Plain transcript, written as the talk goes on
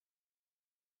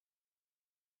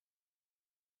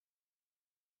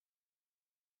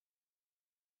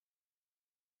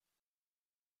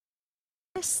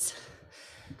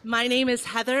My name is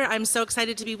Heather. I'm so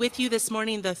excited to be with you this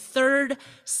morning, the third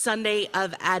Sunday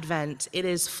of Advent. It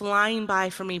is flying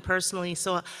by for me personally,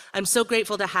 so I'm so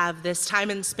grateful to have this time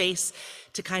and space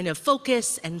to kind of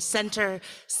focus and center,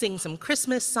 sing some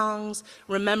Christmas songs,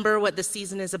 remember what the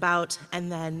season is about,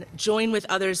 and then join with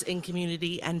others in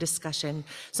community and discussion.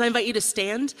 So I invite you to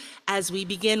stand as we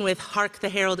begin with Hark the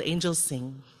Herald Angels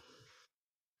Sing.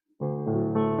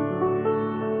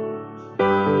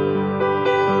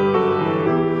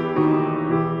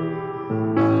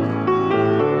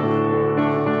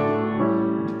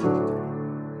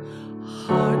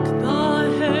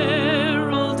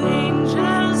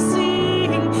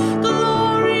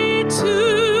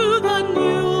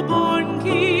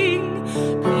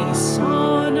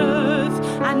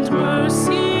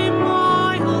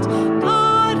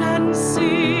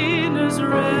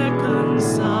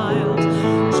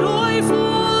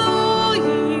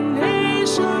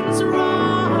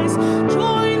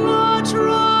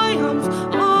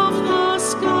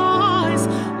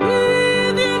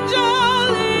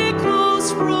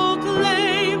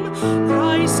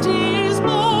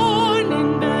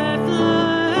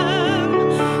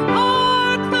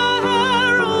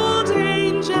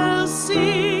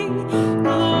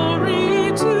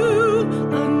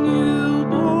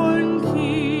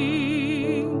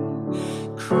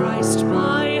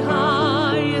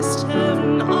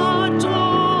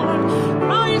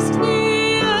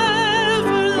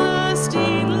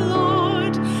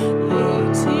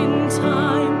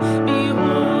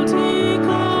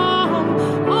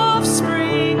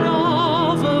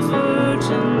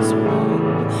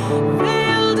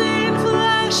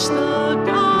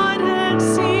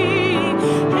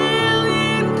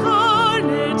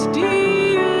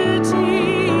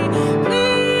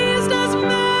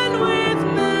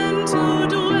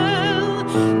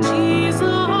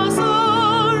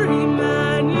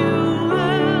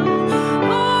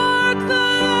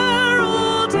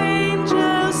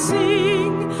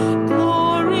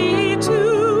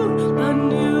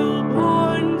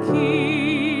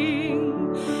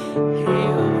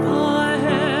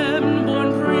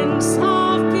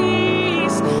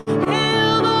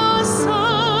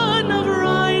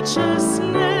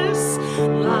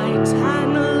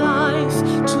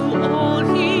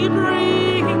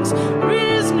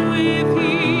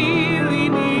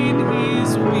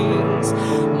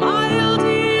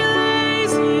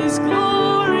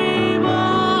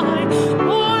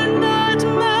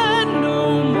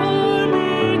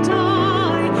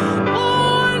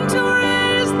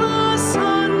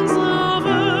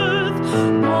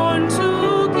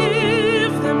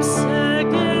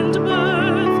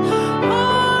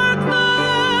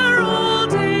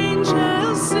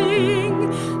 Sing.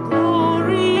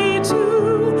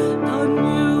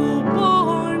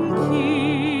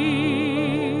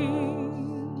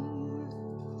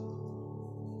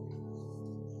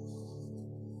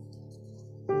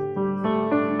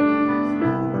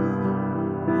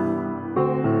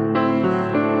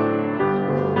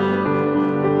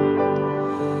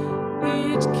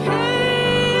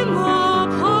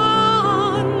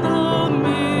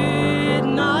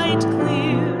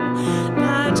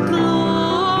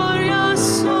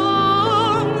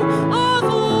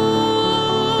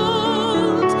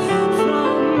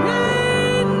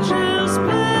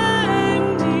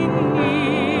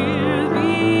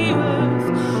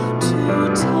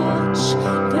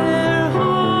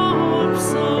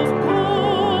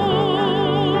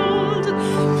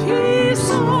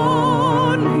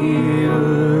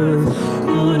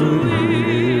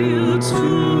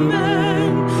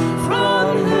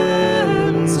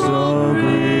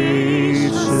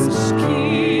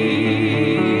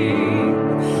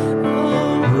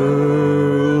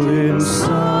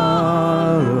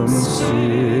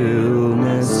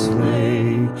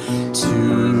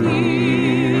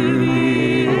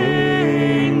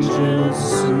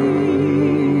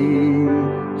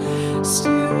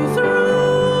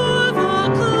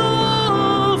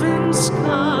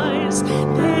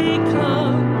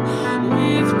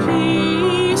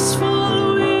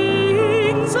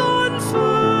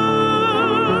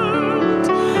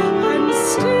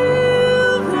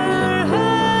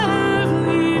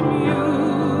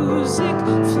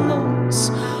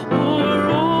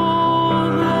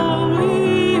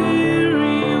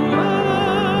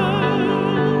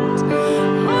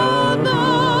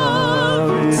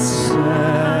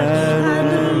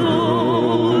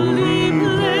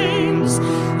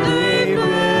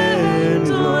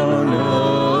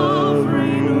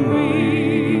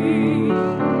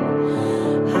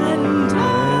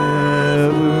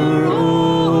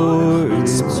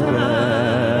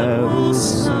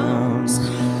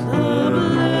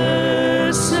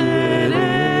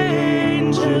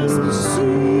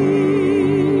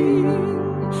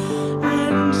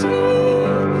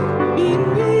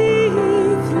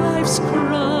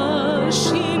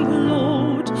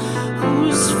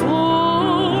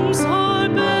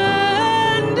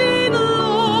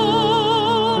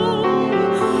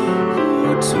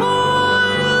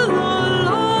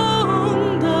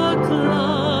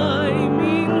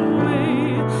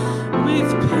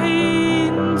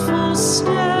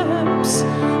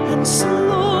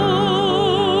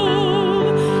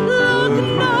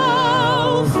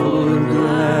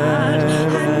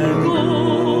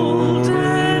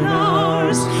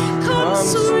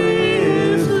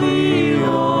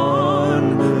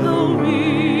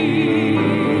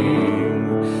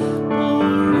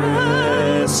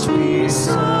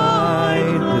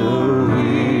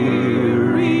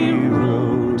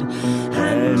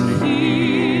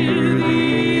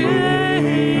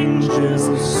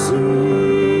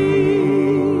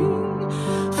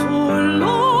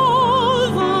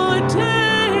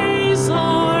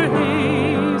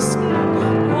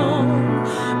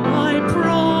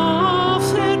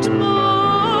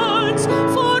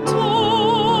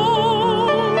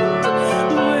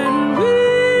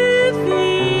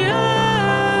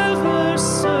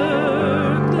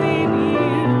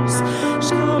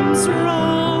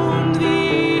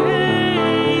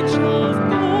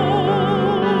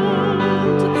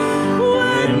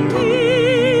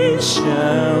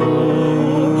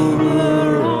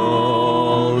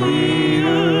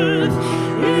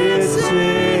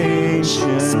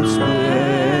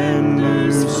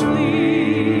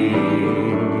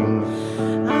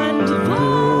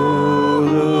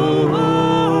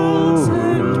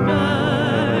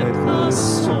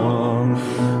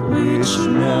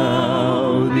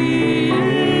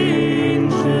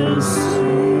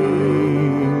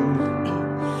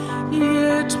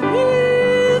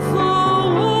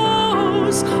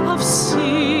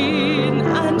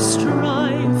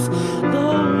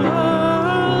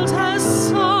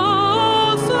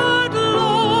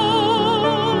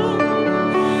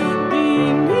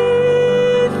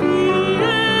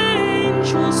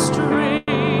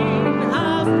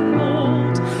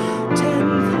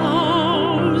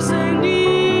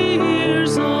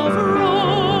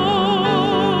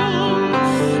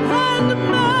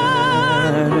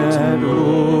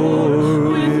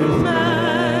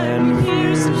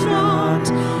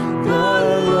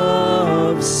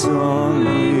 song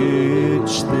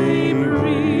which they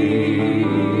bring.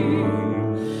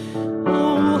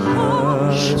 Oh,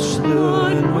 hush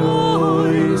the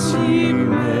noise, ye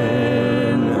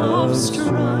men of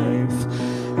strife,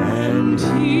 and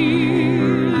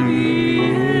hear the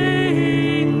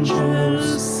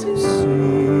angels sing.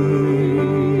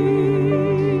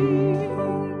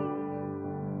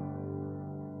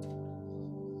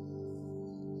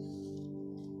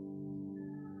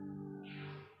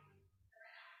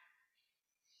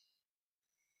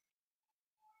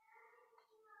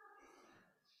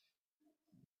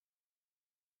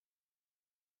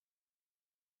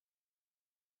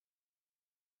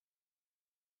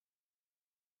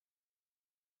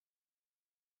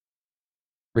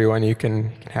 Everyone, you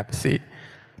can have a seat.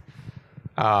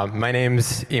 My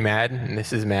name's Emad, and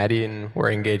this is Maddie, and we're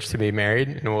engaged to be married,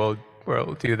 and we'll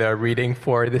do the reading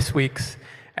for this week's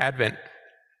Advent.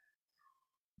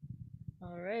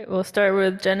 All right, we'll start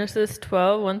with Genesis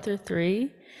 12, 1 through 3.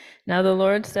 Now the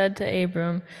Lord said to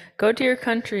Abram, "Go to your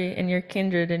country and your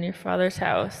kindred and your father's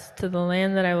house, to the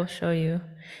land that I will show you.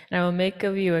 And I will make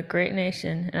of you a great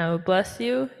nation, and I will bless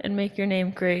you and make your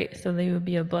name great, so that you will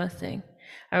be a blessing.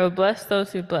 I will bless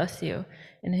those who bless you,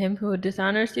 and him who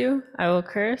dishonors you I will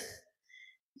curse,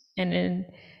 and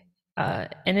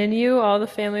in you all the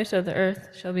families of the earth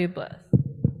shall be blessed."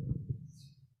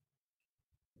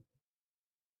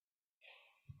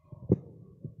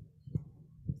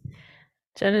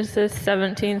 Genesis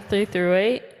 17, 3 through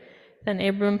 8. Then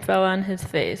Abram fell on his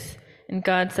face, and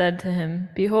God said to him,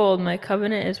 "Behold, my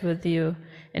covenant is with you,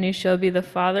 and you shall be the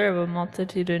father of a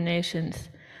multitude of nations.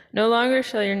 No longer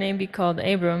shall your name be called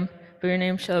Abram, but your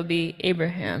name shall be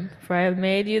Abraham, for I have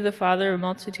made you the father of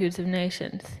multitudes of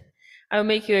nations. I will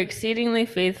make you exceedingly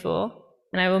faithful,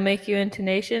 and I will make you into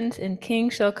nations, and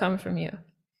kings shall come from you.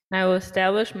 And I will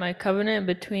establish my covenant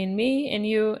between me and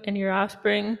you and your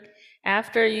offspring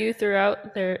after you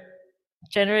throughout their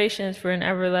generations for an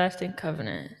everlasting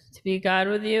covenant, to be God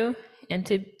with you and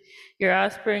to your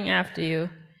offspring after you.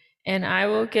 And I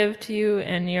will give to you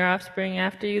and your offspring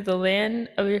after you the land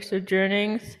of your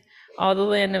sojournings, all the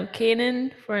land of Canaan,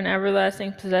 for an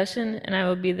everlasting possession, and I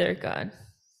will be their God."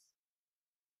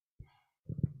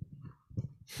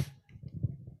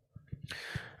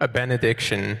 A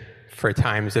benediction for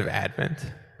times of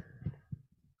Advent.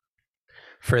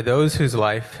 For those whose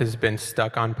life has been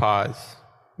stuck on pause,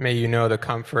 may you know the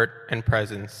comfort and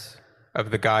presence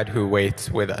of the God who waits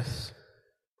with us.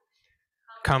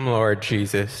 Come, Lord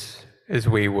Jesus, as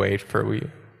we wait for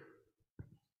you.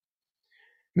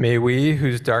 May we,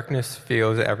 whose darkness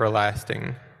feels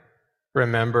everlasting,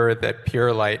 remember that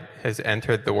pure light has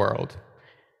entered the world,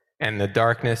 and the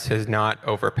darkness has not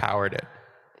overpowered it.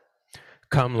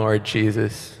 Come, Lord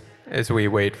Jesus, as we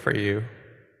wait for you.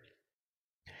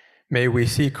 May we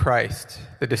see Christ,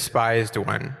 the despised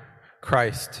one,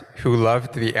 Christ who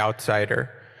loved the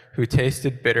outsider, who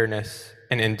tasted bitterness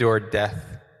and endured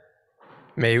death.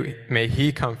 May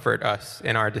he comfort us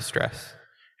in our distress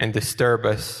and disturb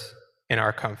us in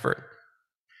our comfort.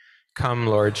 Come,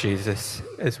 Lord Jesus,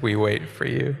 as we wait for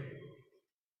you.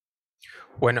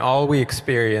 When all we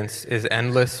experience is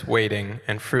endless waiting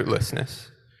and fruitlessness,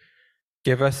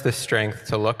 give us the strength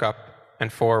to look up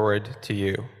and forward to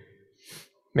you.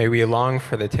 May we long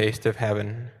for the taste of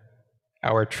heaven,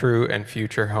 our true and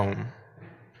future home.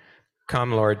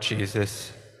 Come, Lord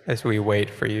Jesus, as we wait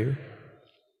for you.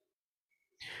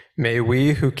 May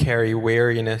we who carry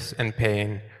weariness and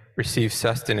pain receive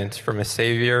sustenance from a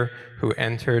Savior who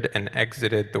entered and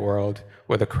exited the world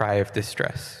with a cry of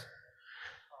distress.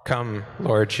 Come,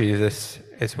 Lord Jesus,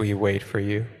 as we wait for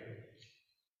you.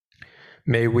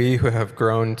 May we who have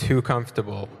grown too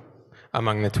comfortable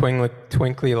among the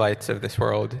twinkly lights of this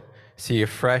world see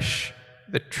afresh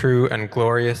the true and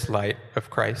glorious light of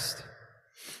Christ.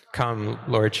 Come,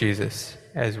 Lord Jesus,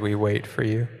 as we wait for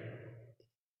you.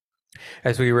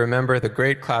 As we remember the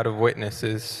great cloud of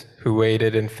witnesses who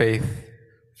waited in faith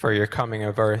for your coming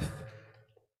of earth,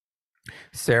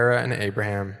 Sarah and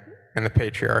Abraham and the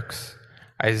patriarchs,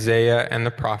 Isaiah and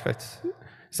the prophets,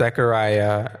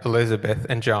 Zechariah, Elizabeth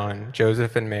and John,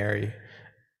 Joseph and Mary,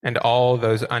 and all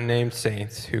those unnamed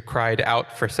saints who cried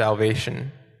out for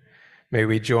salvation, may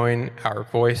we join our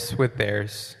voice with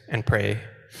theirs and pray,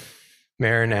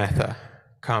 Maranatha,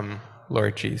 come,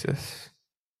 Lord Jesus.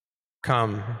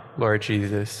 Come, Lord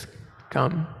Jesus,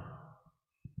 come.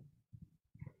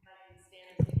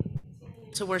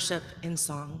 To worship in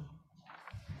song.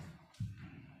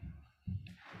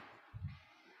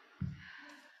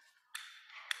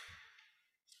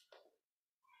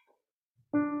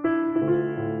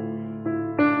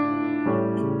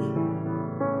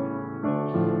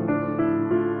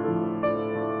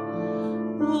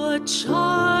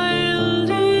 child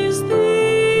is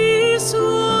this who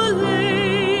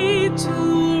laid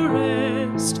to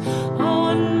rest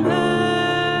on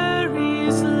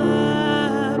Mary's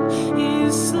lap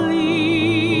is sleeping,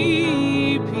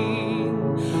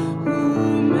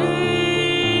 whom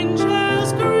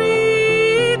angels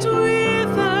greet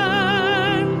with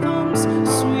anthems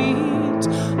sweet,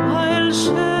 while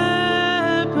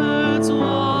shepherds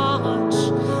watch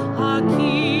are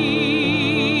keeping.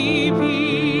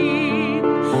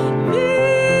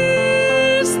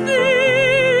 This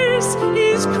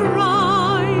is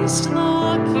Christ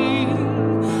the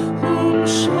King, whom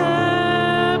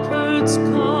shepherds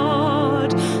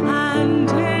guard and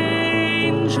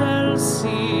angels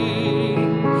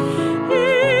sing.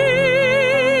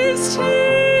 Is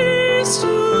his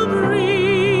to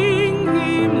bring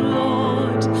him,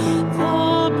 Lord,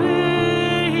 the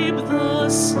babe, the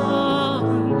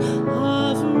Son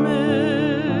of Mary.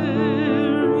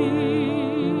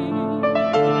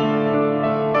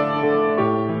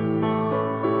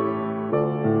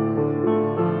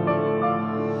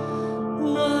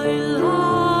 Why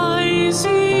lies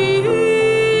he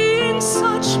in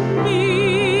such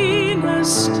mean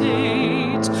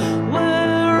estate,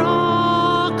 where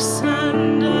ox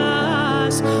and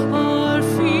ass are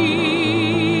feeding?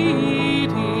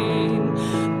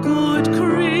 Good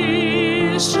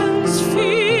Christians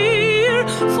fear,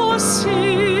 for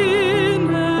sinners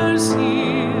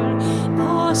hear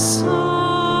the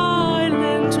silent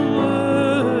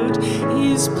word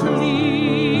is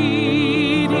pleading.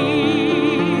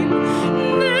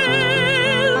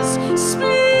 Nails,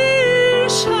 spear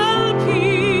shall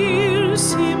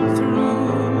pierce him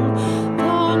through,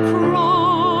 the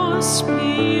cross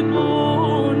be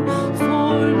borne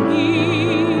for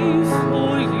me,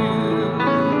 for you.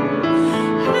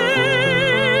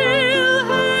 Hail,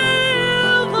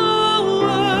 hail, the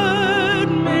Word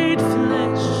made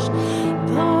flesh,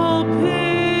 the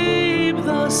babe,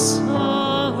 the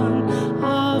Son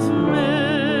of Mary.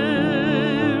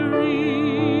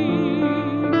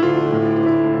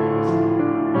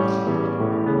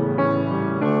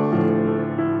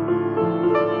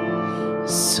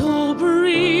 So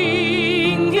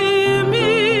bring him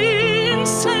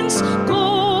incense,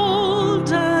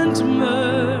 gold and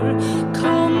myrrh,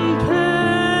 come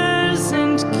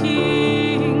peasant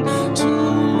king, to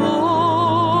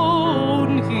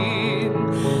own him,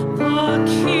 the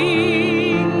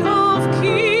King of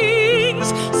kings,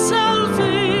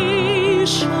 salvation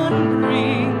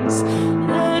brings.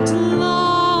 Let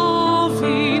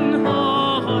loving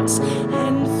hearts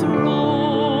enthrone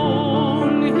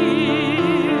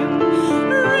him.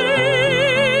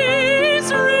 Raise,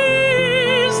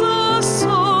 raise a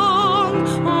song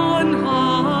on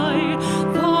high,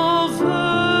 the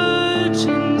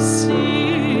Virgin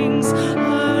sings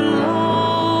her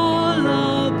lullaby.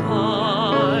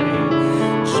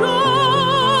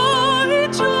 Joy,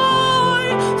 joy,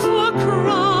 for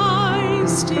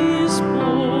Christ is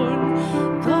born,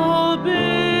 the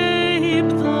babe,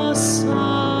 the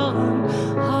Son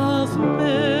of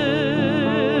Mary,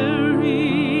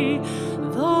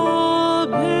 the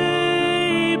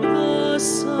babe, the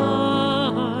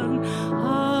Son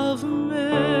of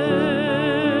Mary.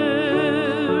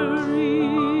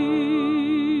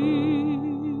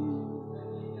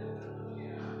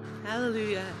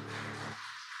 Hallelujah.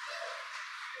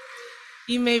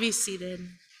 You may be seated.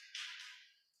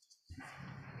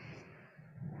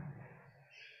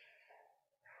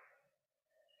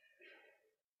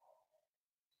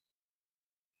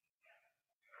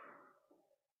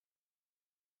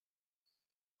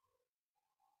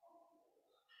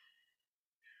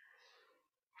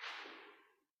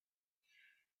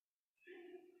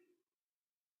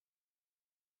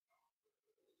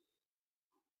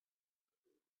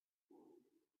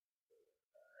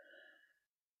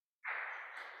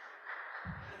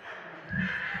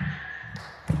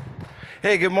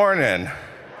 Hey, good morning.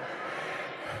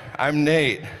 I'm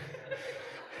Nate.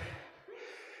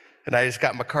 And I just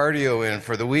got my cardio in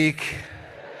for the week.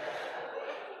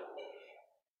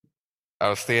 I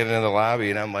was standing in the lobby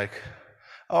and I'm like,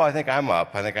 oh, I think I'm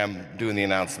up. I think I'm doing the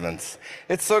announcements.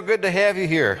 It's so good to have you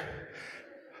here.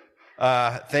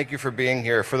 Thank you for being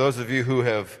here. For those of you who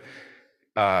have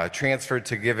transferred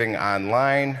to giving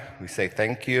online, we say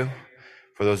thank you.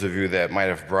 For those of you that might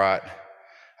have brought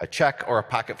a check or a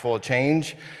pocket full of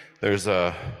change, there's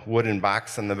a wooden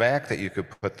box in the back that you could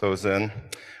put those in.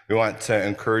 We want to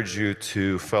encourage you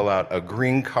to fill out a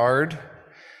green card.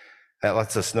 That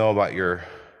lets us know about your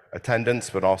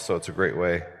attendance, but also it's a great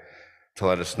way to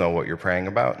let us know what you're praying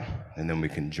about, and then we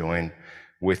can join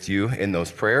with you in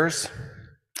those prayers.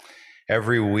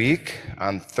 Every week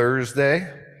on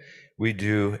Thursday, we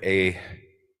do a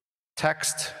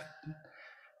text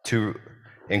to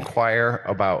inquire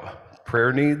about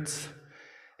prayer needs,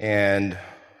 and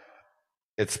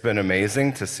it's been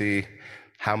amazing to see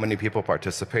how many people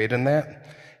participate in that.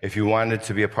 If you wanted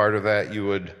to be a part of that, you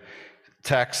would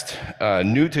text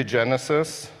new to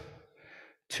Genesis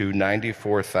to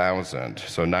 94,000,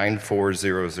 so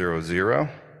 94000.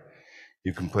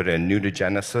 You can put in new to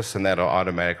Genesis, and that'll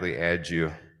automatically add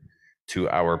you to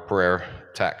our prayer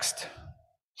text.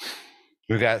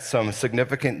 We've got some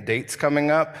significant dates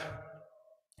coming up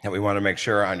that we want to make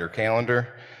sure are on your calendar,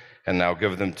 and I'll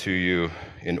give them to you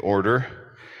in order.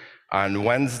 On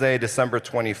Wednesday, December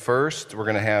 21st, we're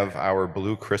going to have our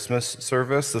Blue Christmas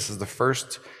service. This is the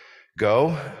first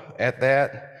go at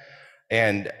that,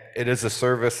 and it is a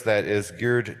service that is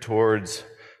geared towards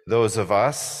those of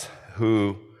us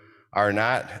who are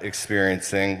not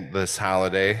experiencing this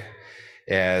holiday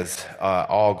as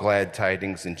all glad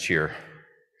tidings and cheer.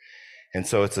 And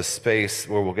so it's a space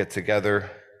where we'll get together.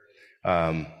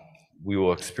 We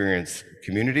will experience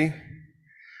community.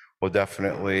 We'll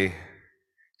definitely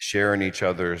share in each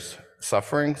other's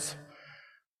sufferings,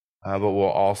 but we'll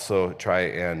also try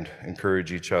and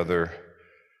encourage each other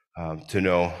to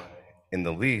know in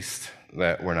the least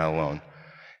that we're not alone.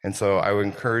 And so I would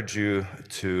encourage you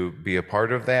to be a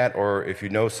part of that, or if you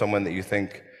know someone that you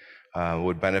think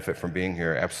would benefit from being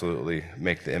here, absolutely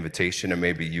make the invitation, and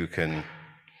maybe you can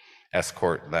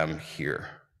escort them here.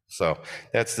 So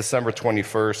that's December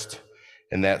 21st,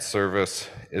 and that service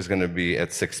is going to be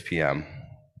at 6 p.m.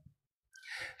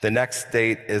 The next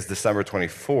date is December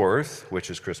 24th, which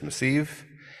is Christmas Eve,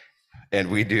 and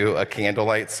we do a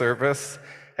candlelight service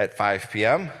at 5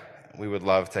 p.m. We would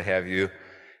love to have you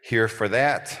here for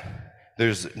that.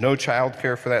 There's no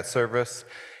childcare for that service,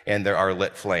 and there are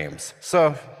lit flames.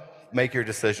 So make your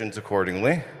decisions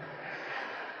accordingly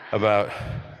about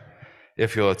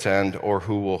if you'll attend or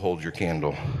who will hold your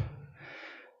candle.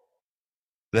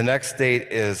 The next date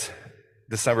is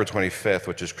December 25th,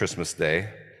 which is Christmas Day,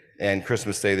 and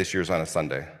Christmas Day this year is on a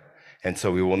Sunday. And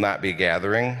so we will not be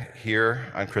gathering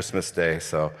here on Christmas Day,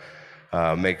 so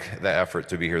make the effort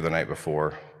to be here the night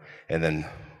before, and then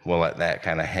we'll let that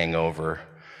kind of hang over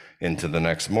into the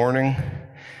next morning,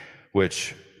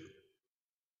 which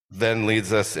then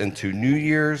leads us into New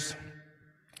Year's.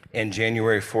 And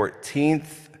January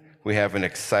 14th, we have an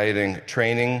exciting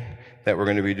training that we're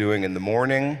going to be doing in the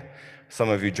morning. Some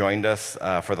of you joined us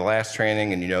for the last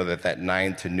training, and you know that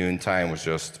 9 to noon time was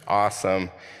just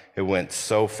awesome. It went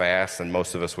so fast, and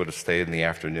most of us would have stayed in the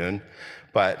afternoon.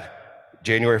 But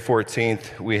January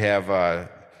 14th, we have a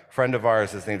friend of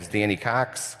ours. His name is Danny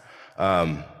Cox.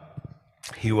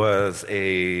 He was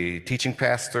a teaching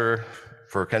pastor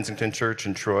for Kensington Church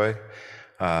in Troy.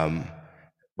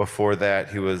 Before that,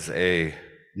 he was a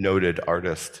noted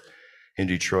artist in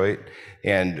Detroit,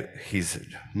 and he's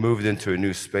moved into a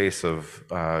new space of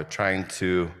trying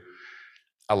to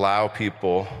allow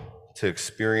people to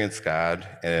experience God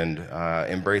and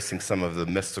embracing some of the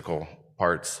mystical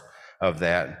parts of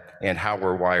that and how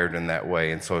we're wired in that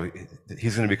way. And so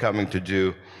he's going to be coming to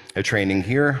do a training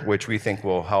here, which we think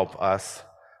will help us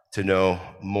to know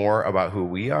more about who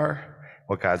we are,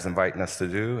 what God's inviting us to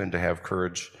do, and to have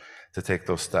courage to take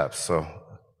those steps. So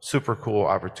super cool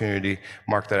opportunity.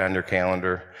 Mark that on your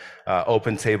calendar.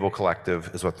 Open Table Collective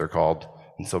is what they're called.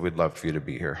 And so we'd love for you to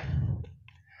be here.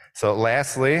 So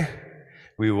lastly,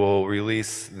 we will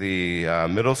release the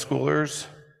middle schoolers,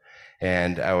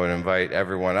 and I would invite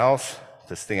everyone else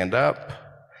to stand up,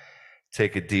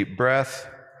 take a deep breath,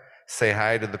 say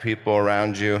hi to the people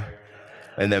around you,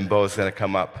 and then Bo's going to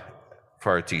come up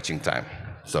for our teaching time.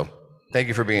 So thank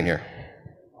you for being here.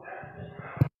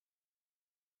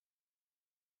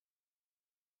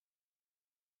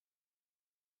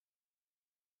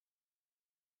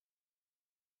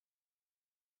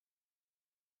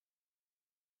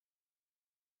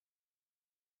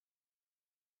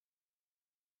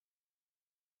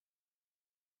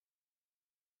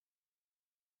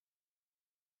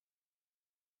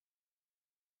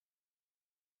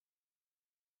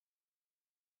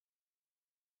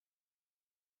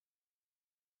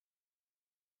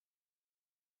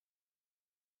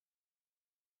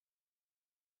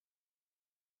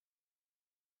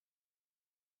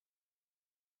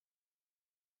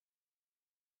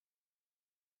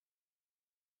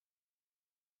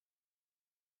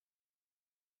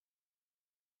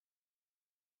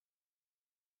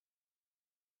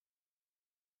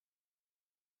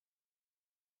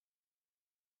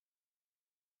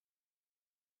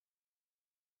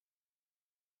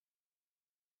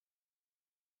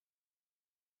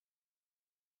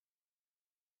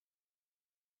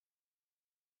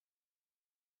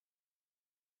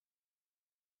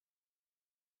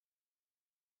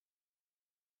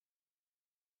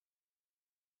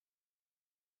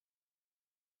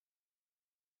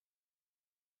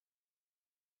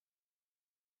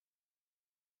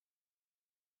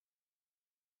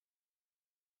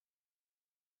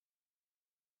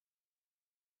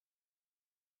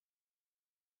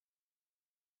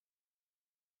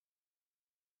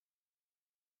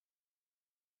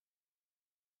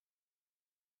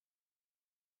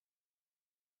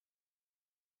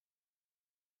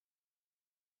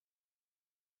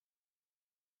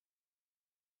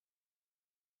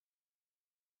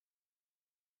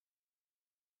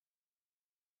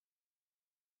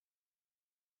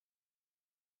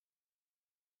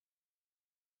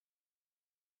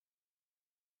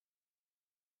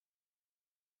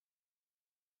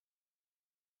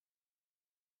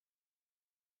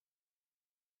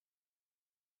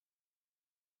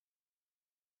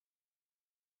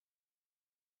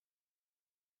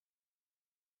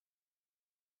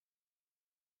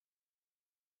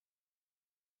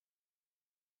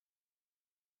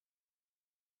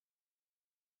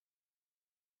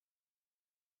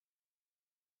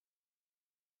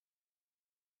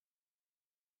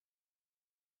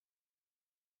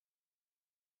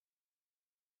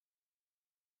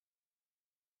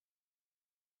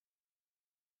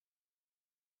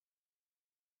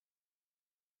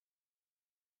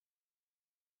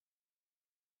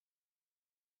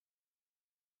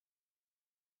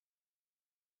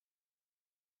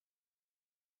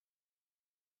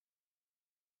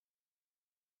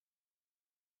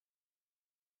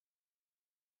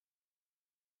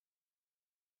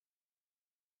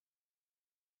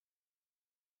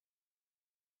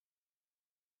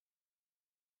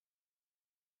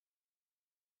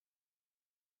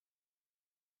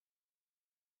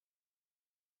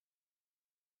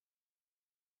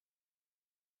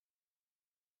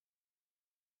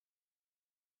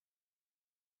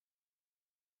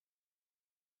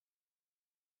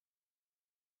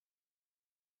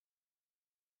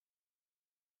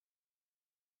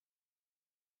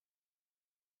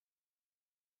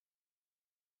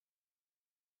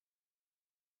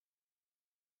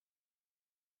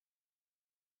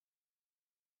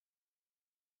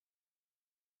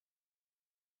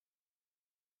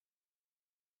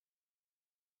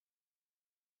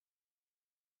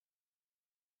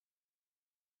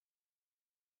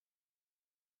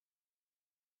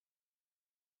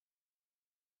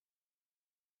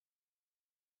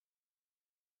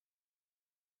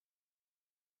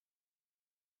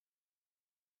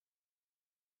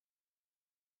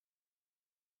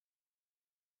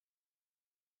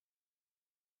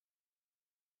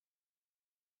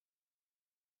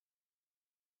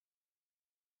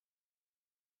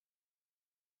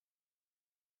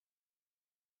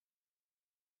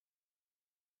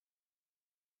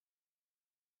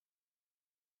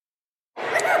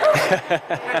 Well,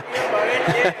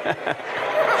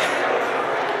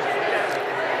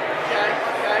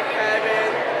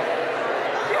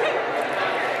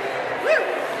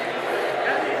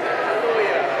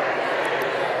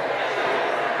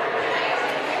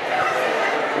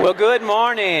 good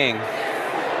morning.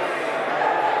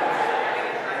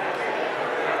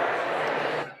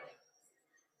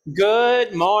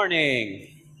 Good morning.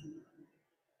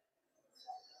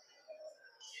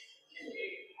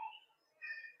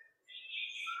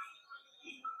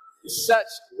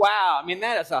 Wow, I mean,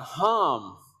 that is a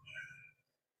hum.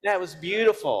 That was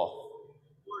beautiful.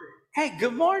 Hey,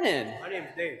 good morning. My name's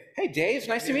Dave. Hey, Dave,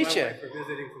 nice to meet you. For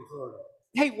visiting from Florida.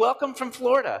 Hey, welcome from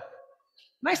Florida.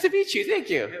 Nice to meet you, thank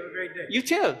you. Have a great day. You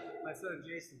too. My son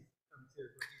Jason comes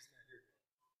here, but he's not here.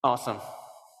 Awesome.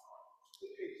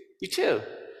 You too.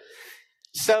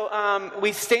 So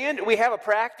we have a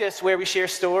practice where we share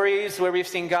stories, where we've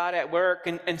seen God at work,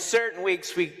 and certain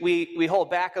weeks we hold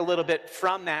back a little bit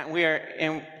from that,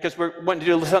 because we're wanting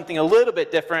to do something a little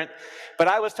bit different. But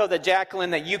I was told that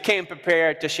Jacqueline, that you came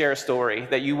prepared to share a story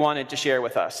that you wanted to share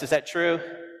with us. Is that true?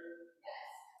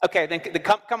 Okay, then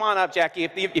come on up, Jackie.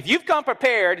 If you've come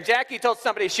prepared, and Jackie told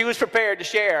somebody she was prepared to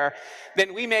share,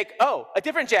 then we make, a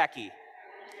different Jackie.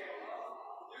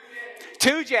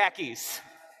 Two Jackies.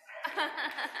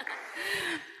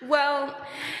 Well,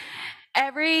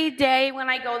 every day when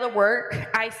I go to work,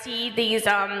 I see these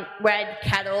red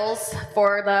kettles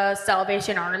for the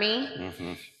Salvation Army.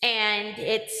 Mm-hmm. And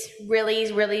it's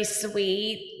really, really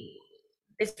sweet.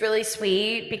 It's really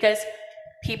sweet because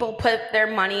people put their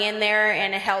money in there,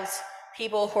 and it helps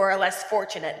people who are less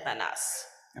fortunate than us.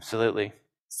 Absolutely.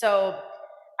 So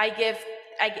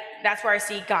that's where I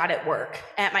see God at work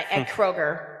at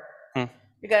Kroger.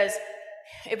 Because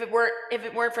if it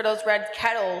weren't for those red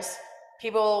kettles,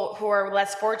 people who are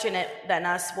less fortunate than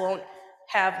us won't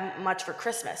have much for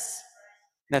Christmas.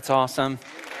 That's awesome.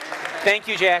 Thank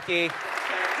you, Jackie.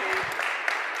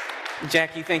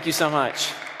 Jackie, thank you so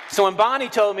much. So when Bonnie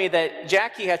told me that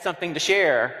Jackie had something to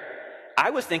share, I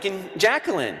was thinking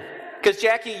Jacqueline. Because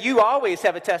Jackie, you always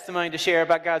have a testimony to share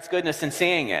about God's goodness and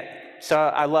seeing it. So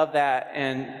I love that,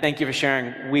 and thank you for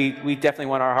sharing. We definitely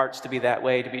want our hearts to be that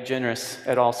way, to be generous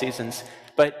at all seasons.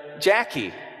 But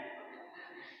Jackie,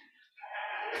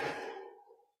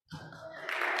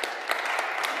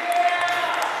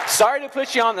 sorry to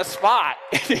put you on the spot.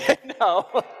 No,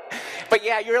 but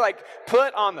yeah, you're like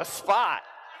put on the spot.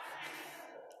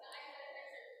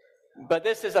 But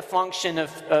this is a function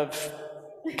of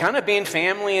kind of being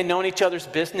family and knowing each other's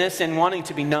business and wanting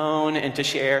to be known and to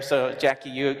share. So Jackie,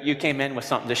 you came in with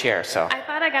something to share. So I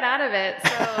thought I got out of it.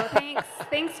 So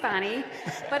thanks, Bonnie.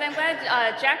 But I'm glad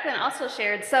Jacqueline also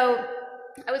shared. So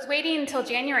I was waiting until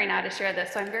January now to share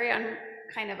this. So I'm very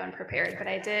kind of unprepared, but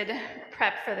I did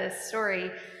prep for this story.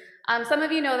 Some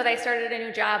of you know that I started a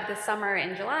new job this summer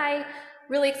in July.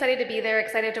 Really excited to be there,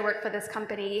 excited to work for this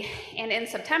company. And in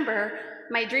September,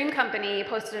 my dream company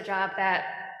posted a job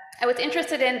that I was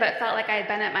interested in, but felt like I had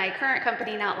been at my current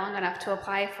company not long enough to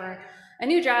apply for a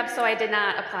new job, so I did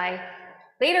not apply.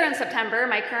 Later in September,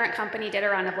 my current company did a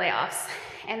round of layoffs,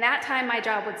 and that time my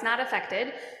job was not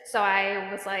affected, so I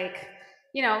was like,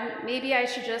 maybe I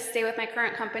should just stay with my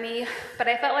current company, but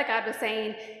I felt like God was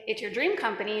saying, it's your dream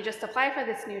company, just apply for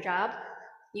this new job.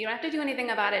 You don't have to do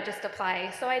anything about it, just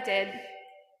apply. So I did.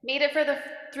 Made it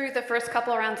through the first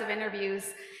couple of rounds of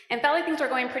interviews, and felt like things were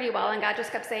going pretty well, and God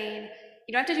just kept saying,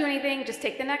 you don't have to do anything, just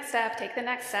take the next step, take the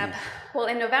next step. Well,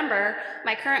 in November,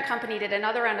 my current company did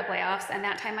another round of layoffs, and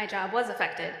that time my job was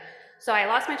affected. So I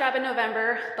lost my job in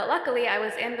November, but luckily I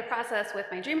was in the process with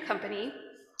my dream company.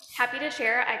 Happy to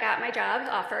share, I got my job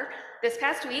offer this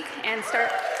past week and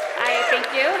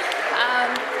thank you.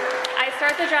 I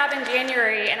start the job in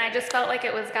January, and I just felt like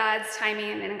it was God's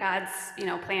timing and God's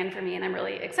plan for me, and I'm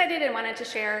really excited and wanted to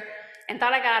share and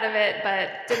thought I got out of it,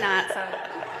 but did not, so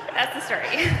that's the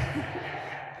story.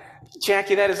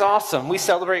 Jackie, that is awesome. We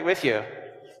celebrate with you.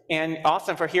 And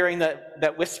awesome for hearing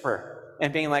that whisper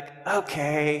and being like,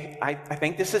 okay, I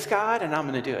think this is God and I'm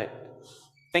going to do it.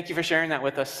 Thank you for sharing that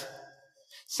with us.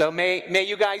 So may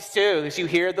you guys too, as you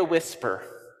hear the whisper,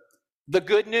 the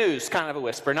good news kind of a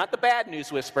whisper, not the bad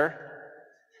news whisper,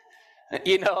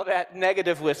 that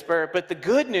negative whisper, but the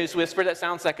good news whisper that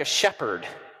sounds like a shepherd.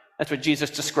 That's what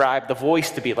Jesus described the voice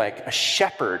to be like, a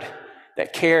shepherd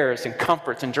that cares and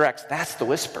comforts and directs. That's the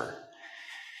whisper.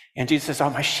 And Jesus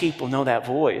says, my sheep will know that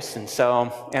voice. And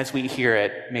so as we hear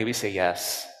it, may we say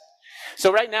yes.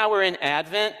 So right now we're in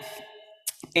Advent,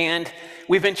 and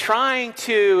we've been trying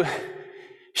to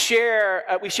share,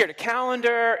 we shared a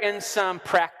calendar and some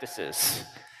practices.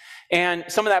 And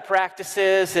some of that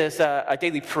practices is a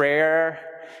daily prayer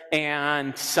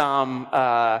and some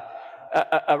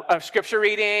a scripture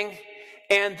reading,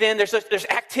 and then there's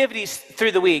activities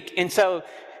through the week. And so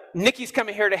Nikki's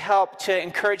coming here to help to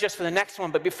encourage us for the next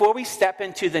one. But before we step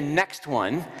into the next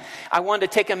one, I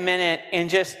wanted to take a minute and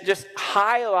just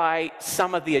highlight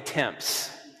some of the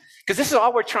attempts, because this is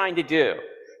all we're trying to do.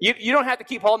 You don't have to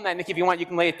keep holding that, Nikki. If you want, you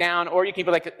can lay it down, or you can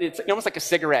be like, it's almost like a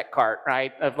cigarette cart,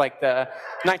 right? Of like the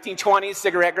 1920s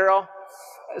cigarette girl,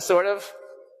 sort of.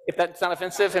 If that's not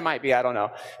offensive, it might be, I don't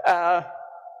know.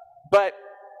 But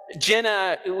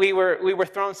Jenna, we were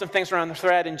throwing some things around the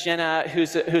thread, and Jenna,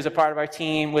 who's a part of our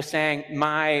team, was saying,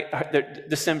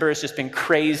 December has just been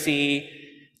crazy,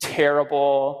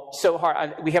 terrible, so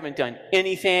hard. We haven't done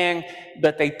anything,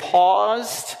 but they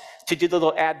paused to do the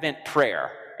little Advent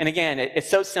prayer. And again, it's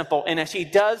so simple. And as she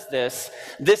does this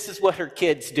is what her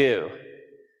kids do.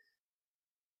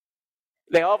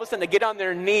 They all of a sudden, they get on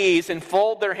their knees and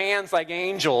fold their hands like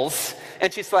angels.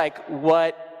 And she's like,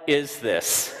 what is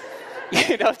this?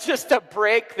 Just to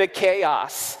break the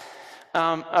chaos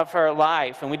of her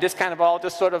life. And we just kind of all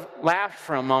just sort of laughed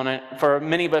for a moment, for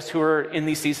many of us who are in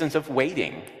these seasons of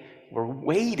waiting. We're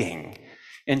waiting.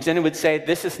 And Jenna would say,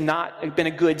 this has not been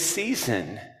a good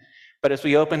season. But as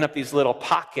we open up these little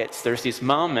pockets, there's these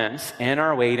moments in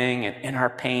our waiting and in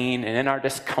our pain and in our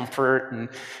discomfort and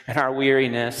in our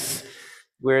weariness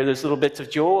where there's little bits of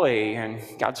joy and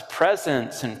God's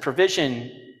presence and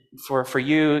provision for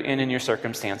you and in your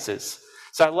circumstances.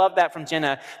 So I love that from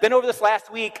Jenna. Then over this last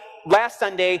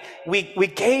Sunday, we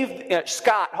gave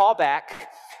Scott Hallback,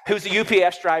 who's a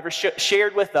UPS driver,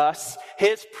 shared with us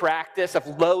his practice of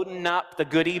loading up the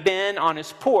goodie bin on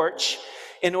his porch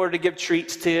in order to give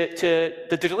treats to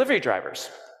the delivery drivers,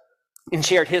 and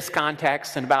shared his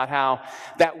context and about how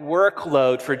that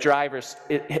workload for drivers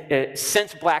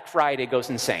since Black Friday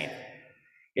goes insane.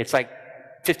 It's like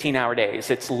 15-hour days.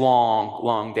 It's long,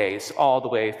 long days all the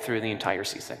way through the entire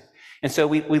season. And so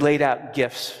we laid out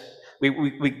gifts.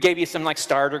 We gave you some like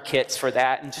starter kits for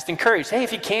that, and just encouraged, hey,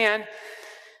 if you can,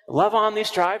 love on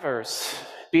these drivers.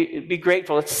 Be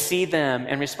grateful. Let's see them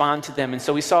and respond to them. And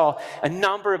so we saw a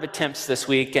number of attempts this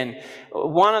week, and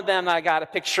one of them I got a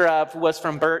picture of was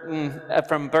from Bert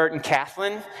and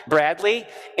Kathleen Bradley,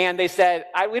 and they said,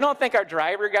 we don't think our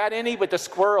driver got any, but the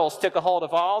squirrels took a hold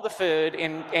of all the food,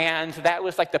 and that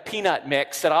was like the peanut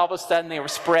mix that all of a sudden they were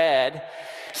spread.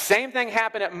 Same thing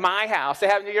happened at my house. It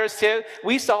happened to yours too.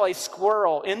 We saw a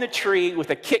squirrel in the tree with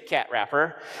a Kit Kat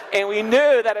wrapper, and we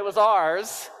knew that it was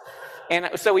ours.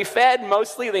 And so we fed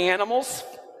mostly the animals,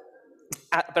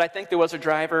 but I think there was a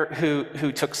driver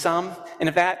who took some. And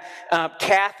of that,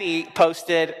 Kathy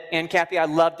posted, and Kathy, I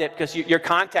loved it because your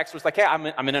context was like, hey,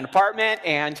 I'm in an apartment,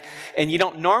 and you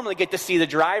don't normally get to see the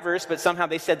drivers, but somehow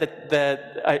they said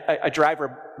that a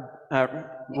driver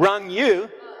rung you,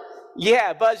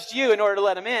 buzzed you in order to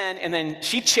let him in, and then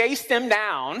she chased him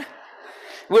down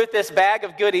with this bag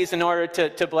of goodies in order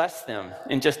to bless them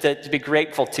and just to be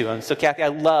grateful to them. So Kathy, I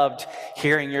loved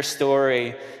hearing your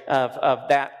story of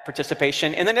that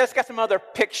participation. And then I just got some other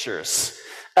pictures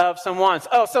of some ones.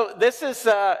 Oh, so this is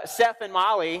Seth and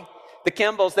Molly, the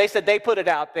Kimballs. They said they put it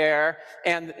out there,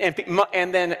 and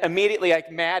then immediately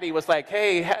like Maddie was like,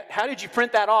 hey, how did you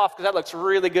print that off? Because that looks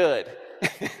really good.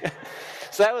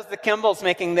 So that was the Kimballs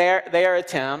making their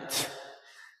attempt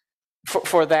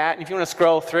for that. And if you want to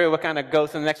scroll through, we'll kind of go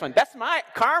through the next one. That's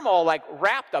Carmel, like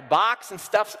wrapped a box and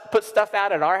stuff, put stuff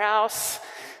out at our house.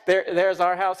 There's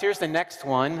our house. Here's the next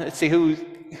one. Let's see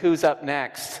who's up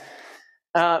next.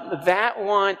 That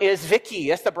one is Vicky.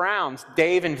 That's the Browns,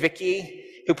 Dave and Vicky,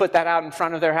 who put that out in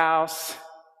front of their house.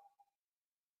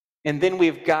 And then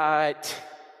we've got,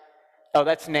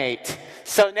 that's Nate.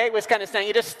 So Nate was kind of saying,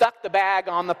 he just stuck the bag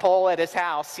on the pole at his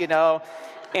house,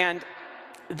 and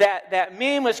that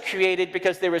meme was created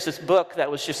because there was this book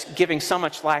that was just giving so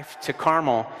much life to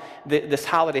Carmel. This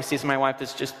holiday season, my wife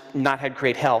has just not had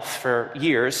great health for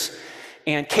years.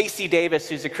 And Casey Davis,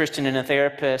 who's a Christian and a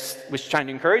therapist, was trying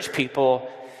to encourage people.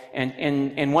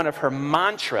 And one of her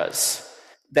mantras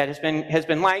that has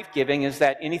been life-giving is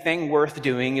that anything worth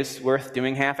doing is worth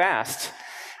doing half-assed.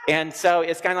 And so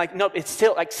it's kind of like, nope, it's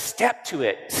still like step to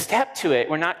it.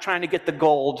 We're not trying to get the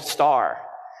gold star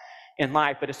in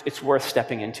life, but it's worth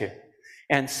stepping into.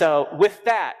 And so with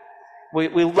that, we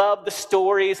love the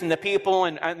stories and the people,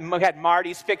 and we had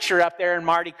Marty's picture up there, and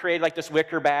Marty created like this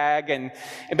wicker bag,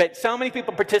 but so many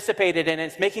people participated in it.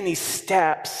 It's making these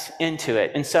steps into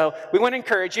it. And so we want to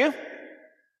encourage you.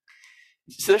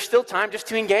 So there's still time just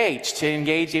to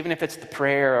engage even if it's the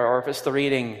prayer or if it's the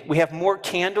reading. We have more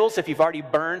candles. If you've already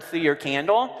burned through your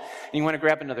candle and you want to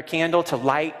grab another candle to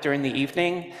light during the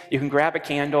evening, you can grab a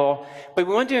candle. But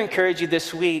we want to encourage you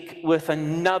this week with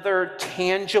another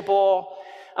tangible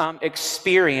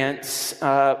experience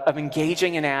of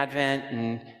engaging in Advent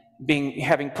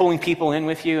and pulling people in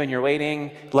with you, and you're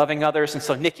waiting, loving others. And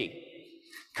so, Nikki,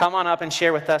 come on up and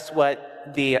share with us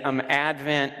what the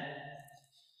Advent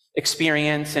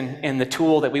experience and the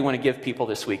tool that we want to give people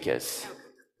this week is.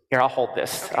 Here, I'll hold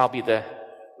this. Okay. I'll be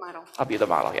the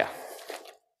model, yeah.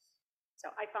 So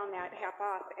I found that half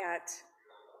off at,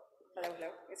 hello,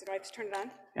 is it right to turn it on?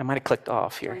 I might have clicked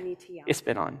off Or here. I need to yell? It's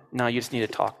been on. No, you just need to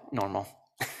talk normal.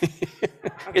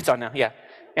 It's on now, yeah.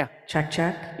 Check.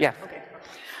 Yeah. Okay.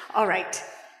 All right.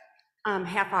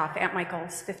 Half off at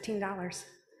Michael's, $15.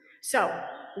 So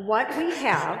what we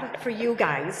have for you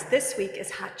guys this week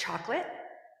is hot chocolate,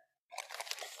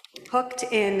 hooked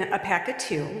in a pack of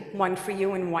 2, one for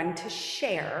you and one to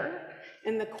share.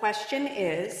 And the question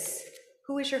is,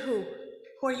 who is your who?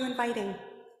 Who are you inviting,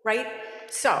 right?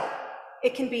 So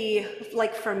it can be,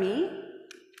 like for me,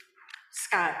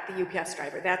 Scott, the UPS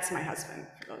driver, that's my husband.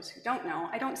 For those who don't know,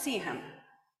 I don't see him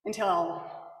until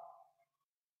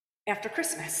after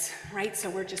Christmas, right? So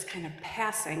we're just kind of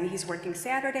passing. He's working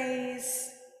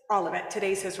Saturdays, all of it.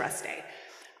 Today's his rest day.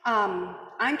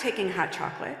 I'm taking hot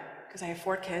chocolate because I have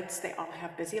 4 kids. They all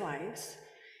have busy lives.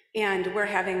 And we're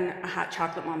having a hot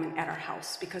chocolate moment at our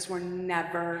house because we're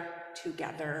never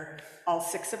together, all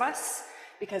 6 of us,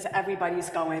 because everybody's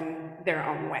going their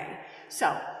own way.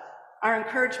 So our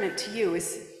encouragement to you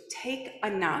is take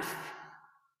enough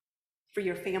for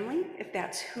your family, if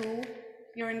that's who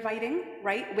you're inviting,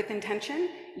 right? With intention,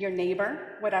 your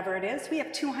neighbor, whatever it is. We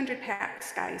have 200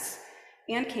 packs, guys,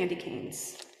 and candy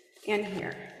canes. And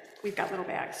here, we've got little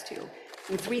bags too.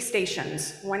 And 3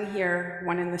 stations, one here,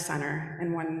 one in the center,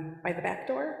 and one by the back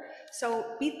door.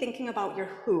 So be thinking about your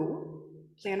who,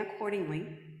 plan accordingly,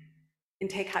 and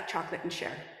take hot chocolate and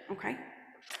share, okay?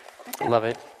 I love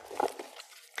it.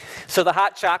 So the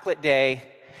Hot Chocolate Day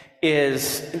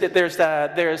is, there's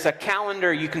a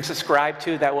calendar you can subscribe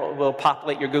to that will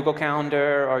populate your Google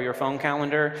Calendar or your phone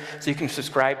calendar, so you can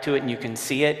subscribe to it and you can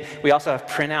see it. We also have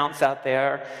printouts out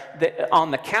there.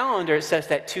 On the calendar, it says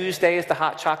that Tuesday is the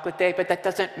Hot Chocolate Day, but that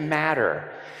doesn't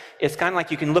matter. It's kind of like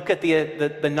you can look at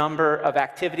the number of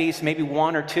activities, maybe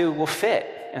 1 or 2 will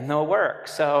fit and they'll work.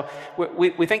 So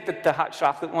we think that the hot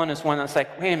chocolate one is one that's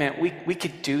like, wait a minute, we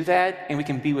could do that and we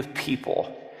can be with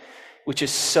people, which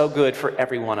is so good for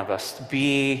every one of us, to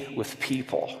be with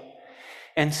people.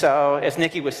 And so, as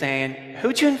Nikki was saying,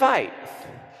 who'd you invite?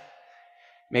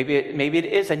 Maybe it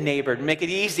is a neighbor, to make it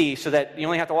easy so that you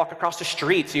only have to walk across the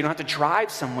street, so you don't have to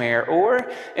drive somewhere. Or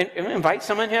invite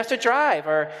someone who has to drive.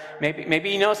 Or maybe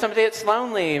you know somebody that's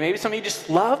lonely. Maybe somebody you just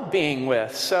love being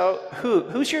with. So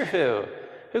who's your who?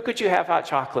 Who could you have hot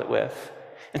chocolate with?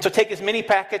 And so take as many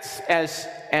packets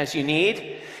as you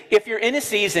need. If you're in a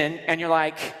season and you're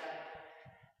like,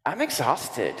 I'm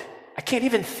exhausted, I can't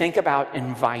even think about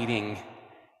inviting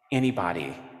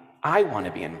anybody. I want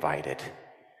to be invited.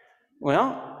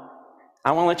 Well,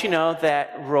 I want to let you know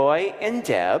that Roy and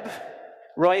Deb,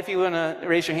 Roy, if you want to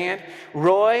raise your hand,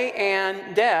 Roy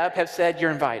and Deb have said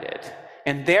you're invited.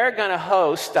 And they're going to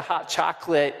host a hot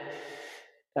chocolate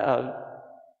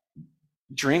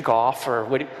drink off, or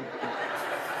what?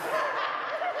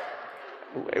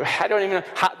 I don't even know.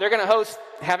 They're going to host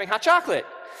having hot chocolate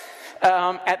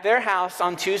at their house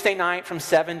on Tuesday night from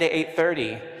 7 to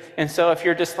 8:30. And so if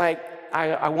you're just like,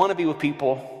 I want to be with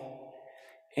people,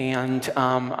 and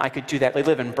I could do that. They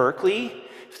live in Berkeley.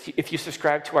 If you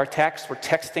subscribe to our text, we're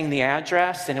texting the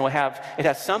address, and it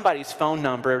has somebody's phone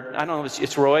number. I don't know,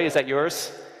 it's Roy, is that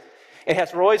yours? It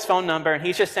has Roy's phone number, and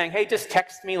he's just saying, hey, just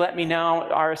text me, let me know.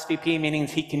 RSVP, meaning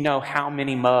he can know how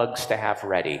many mugs to have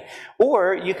ready.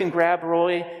 Or you can grab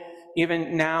Roy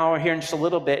even now or here in just a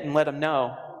little bit and let him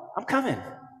know, I'm coming.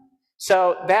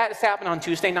 So that is happening on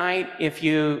Tuesday night. If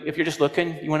you're just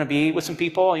looking, you want to be with some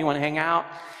people, you want to hang out,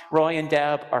 Roy and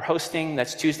Deb are hosting.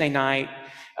 That's Tuesday night.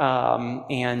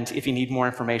 And if you need more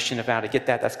information about it,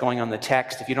 that's going on the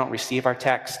text. If you don't receive our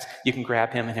text, you can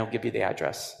grab him and he'll give you the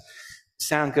address.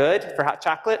 Sound good for hot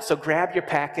chocolate? So grab your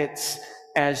packets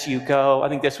as you go. I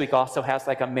think this week also has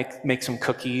like make some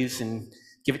cookies and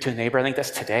give it to a neighbor. I think that's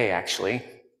today, actually.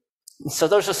 So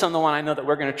those are some of the ones I know that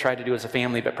we're going to try to do as a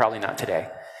family, but probably not today.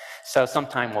 So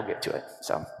sometime we'll get to it.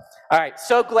 So, all right.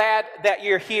 So glad that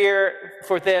you're here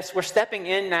for this. We're stepping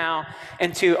in now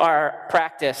into our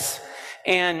practice,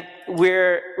 and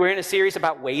we're in a series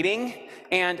about waiting.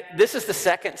 And this is the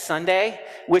second Sunday,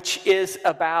 which is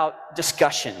about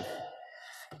discussion.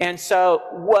 And so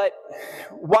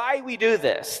why we do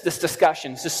this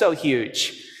discussion, this is so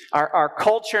huge. Our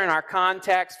culture and our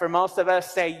context, for most of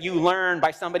us, say you learn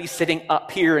by somebody sitting up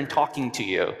here and talking to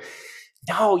you.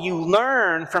 No, you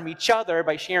learn from each other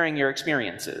by sharing your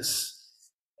experiences.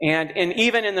 And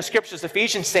even in the scriptures,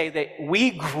 Ephesians say that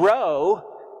we grow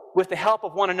with the help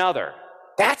of one another.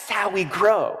 That's how we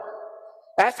grow.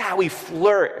 That's how we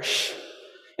flourish.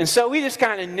 And so we just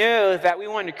kind of knew that we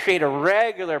wanted to create a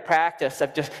regular practice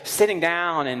of just sitting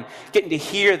down and getting to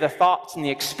hear the thoughts and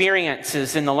the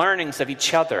experiences and the learnings of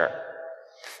each other.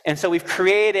 And so we've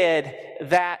created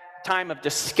that time of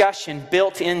discussion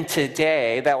built in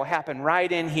today that will happen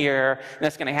right in here, and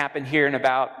that's going to happen here in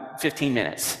about 15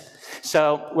 minutes.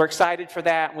 So we're excited for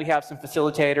that. We have some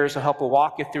facilitators who help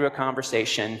walk you through a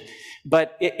conversation.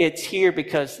 But it's here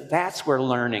because that's where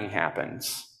learning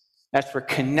happens. That's where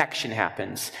connection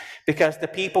happens. Because the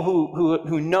people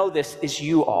who know this is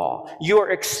you all.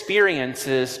 Your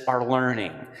experiences are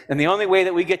learning. And the only way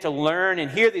that we get to learn and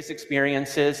hear these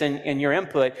experiences and your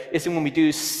input is when we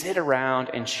do sit around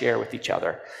and share with each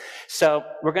other. So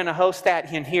we're going to host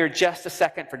that in here just a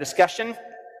second for discussion.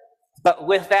 But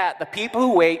with that, the people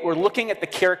who wait, we're looking at the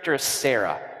character of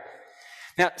Sarah.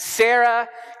 Now, Sarah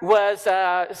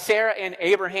and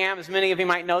Abraham, as many of you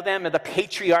might know them, are the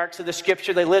patriarchs of the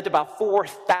scripture. They lived about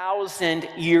 4,000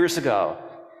 years ago.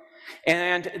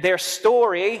 And their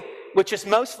story, which is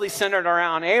mostly centered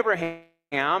around Abraham,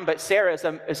 but Sarah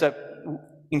is a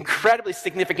incredibly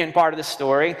significant part of the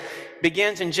story,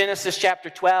 begins in Genesis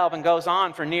chapter 12 and goes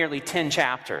on for nearly 10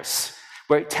 chapters,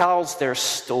 where it tells their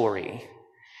story.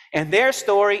 And their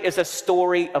story is a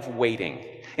story of waiting.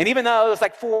 And even though it was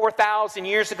like 4,000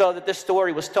 years ago that this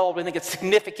story was told, we think it's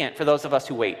significant for those of us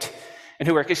who wait and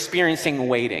who are experiencing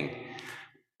waiting.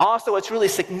 Also, what's really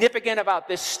significant about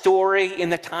this story in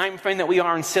the time frame that we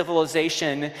are in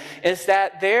civilization is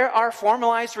that there are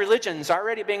formalized religions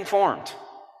already being formed,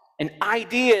 and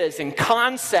ideas and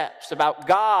concepts about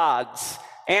gods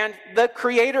and the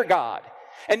Creator God.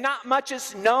 And not much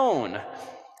is known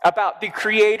about the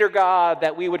Creator God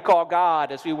that we would call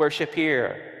God as we worship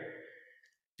here.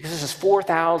 Because this is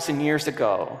 4,000 years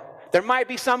ago. There might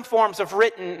be some forms of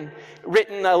written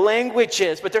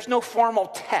languages, but there's no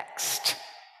formal text.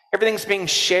 Everything's being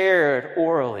shared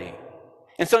orally.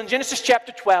 And so in Genesis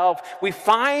chapter 12, we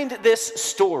find this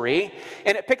story,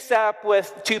 and it picks up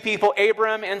with two people,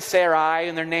 Abram and Sarai,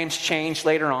 and their names change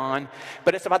later on.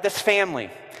 But it's about this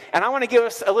family. And I want to give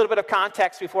us a little bit of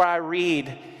context before I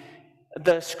read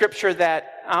the scripture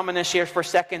that I'm going to share for a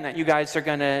second that you guys are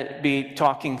going to be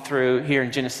talking through here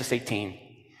in Genesis 18.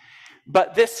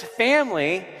 But this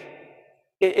family,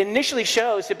 it initially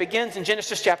shows, it begins in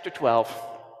Genesis chapter 12.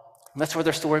 That's where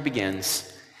their story begins.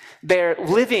 They're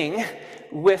living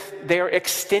with their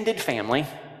extended family,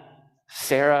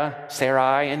 Sarah,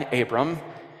 Sarai, and Abram, and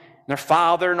their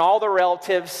father and all the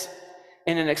relatives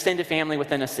in an extended family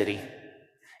within a city.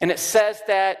 And it says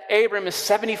that Abram is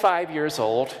 75 years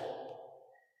old,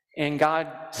 and God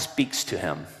speaks to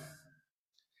him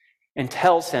and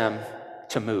tells him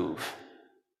to move.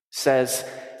 Says,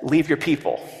 leave your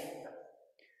people.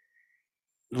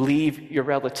 Leave your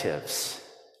relatives.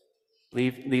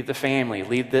 Leave the family.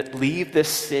 Leave this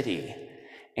city.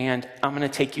 And I'm going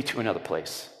to take you to another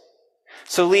place.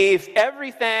 So leave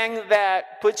everything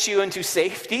that puts you into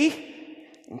safety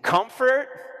and comfort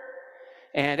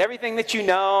and everything that you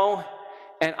know,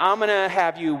 and I'm going to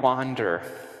have you wander.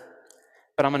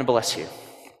 But I'm going to bless you.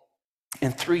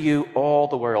 And through you, all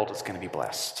the world is going to be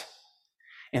blessed.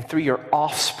 And through your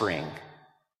offspring,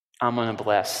 I'm going to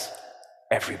bless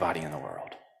everybody in the world.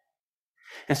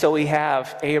 And so we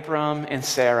have Abram and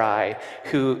Sarai,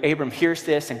 who Abram hears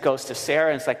this and goes to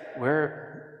Sarah, and it's like,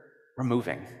 we're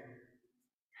moving.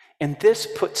 And this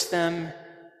puts them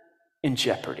in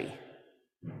jeopardy.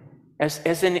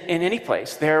 As in any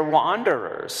place, they're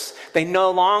wanderers. They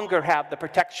no longer have the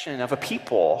protection of a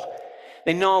people.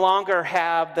 They no longer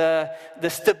have the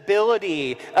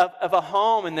stability of a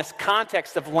home in this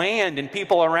context of land and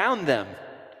people around them.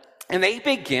 And they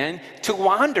begin to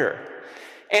wander.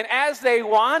 And as they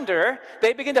wander,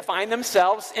 they begin to find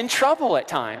themselves in trouble at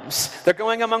times. They're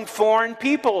going among foreign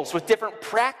peoples with different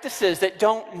practices that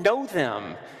don't know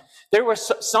them. There were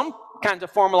some kinds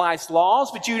of formalized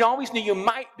laws, but you always knew you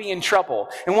might be in trouble.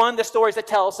 And one of the stories that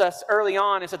tells us early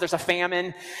on is that there's a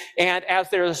famine, and as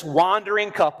there's this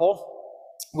wandering couple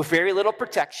with very little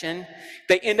protection,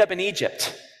 they end up in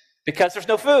Egypt because there's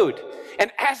no food.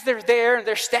 And as they're there and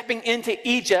they're stepping into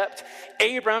Egypt,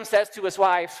 Abram says to his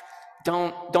wife,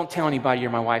 don't tell anybody you're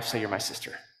my wife, say you're my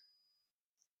sister.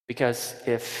 Because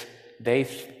if they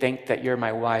think that you're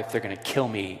my wife, they're going to kill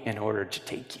me in order to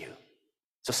take you.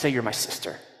 So say you're my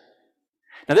sister.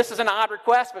 Now, this is an odd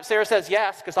request, but Sarah says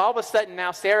yes, because all of a sudden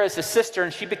now Sarah is his sister,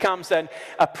 and she becomes a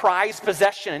prized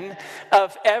possession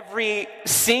of every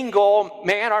single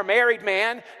man or married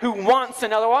man who wants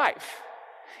another wife.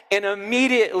 And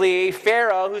immediately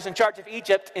Pharaoh, who's in charge of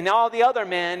Egypt, and all the other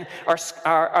men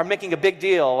are making a big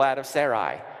deal out of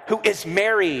Sarai, who is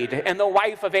married and the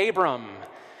wife of Abram,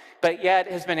 but yet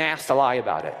has been asked to lie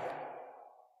about it.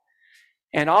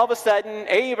 And all of a sudden,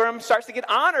 Abram starts to get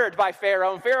honored by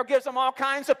Pharaoh, and Pharaoh gives him all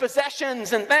kinds of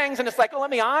possessions and things, and it's like, oh, let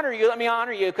me honor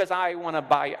you, because I want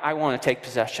to take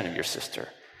possession of your sister.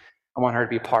 I want her to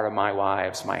be part of my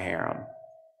wives, my harem.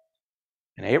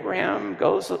 And Abram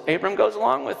goes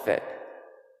along with it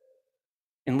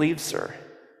and leaves her.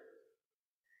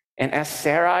 And as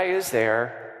Sarai is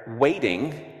there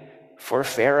waiting for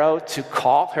Pharaoh to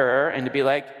call her and to be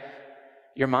like,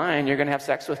 you're mine, you're going to have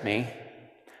sex with me,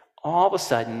 all of a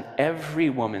sudden,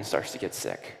 every woman starts to get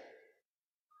sick.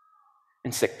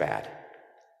 And sick bad.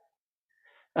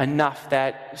 Enough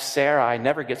that Sarai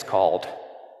never gets called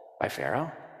by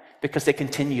Pharaoh because they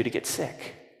continue to get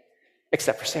sick,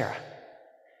 except for Sarah.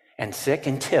 And sick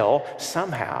until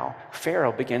somehow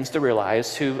Pharaoh begins to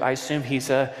realize, who I assume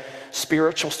he's a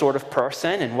spiritual sort of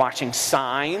person and watching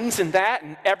signs and that,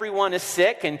 and everyone is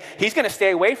sick, and he's going to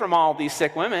stay away from all of these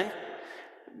sick women.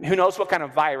 Who knows what kind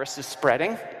of virus is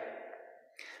spreading?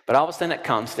 But all of a sudden it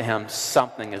comes to him,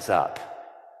 something is up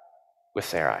with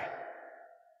Sarai.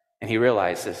 And he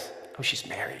realizes, oh, she's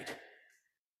married.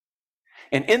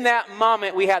 And in that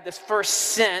moment, we have this first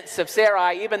sense of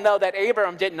Sarai, even though that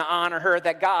Abram didn't honor her,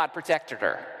 that God protected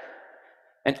her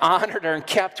and honored her and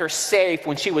kept her safe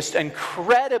when she was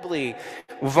incredibly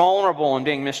vulnerable and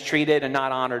being mistreated and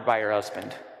not honored by her husband.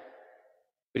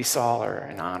 But he saw her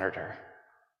and honored her.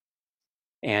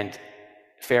 And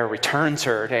Pharaoh returns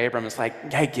her to Abram and is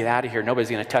like, hey, get out of here. Nobody's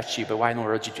going to touch you, but why in the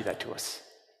world did you do that to us?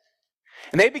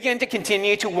 And they begin to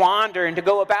continue to wander and to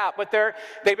go about, but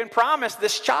they've been promised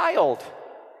this child.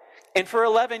 And for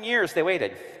 11 years, they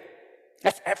waited.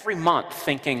 That's every month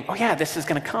thinking, oh yeah, this is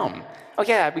going to come. Oh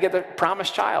yeah, we get the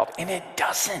promised child. And it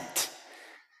doesn't.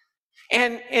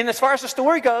 And as far as the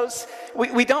story goes,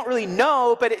 we don't really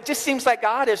know, but it just seems like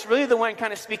God is really the one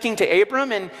kind of speaking to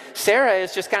Abram, and Sarah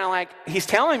is just kind of like, he's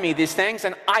telling me these things,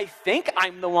 and I think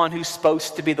I'm the one who's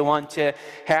supposed to be the one to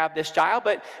have this child,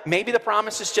 but maybe the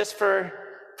promise is just for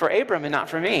Abram and not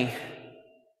for me.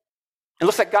 It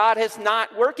looks like God is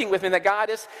not working with me, that God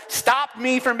has stopped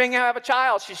me from being able to have a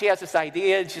child. She has this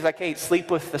idea, and she's like, hey, sleep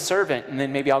with the servant, and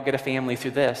then maybe I'll get a family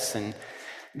through this. And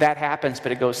that happens,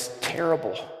 but it goes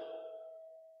terrible.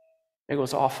 It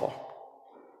was awful.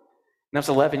 And that was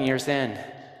 11 years in.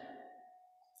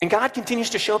 And God continues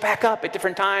to show back up at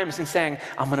different times and saying,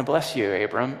 I'm going to bless you,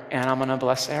 Abram, and I'm going to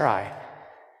bless Sarai.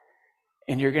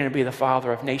 And you're going to be the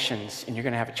father of nations, and you're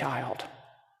going to have a child.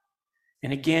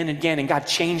 And again, and God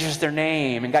changes their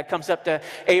name. And God comes up to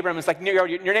Abram and is like,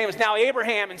 your name is now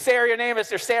Abraham, and Sarah, your name is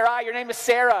Sarai, your name is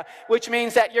Sarah, which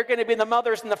means that you're going to be the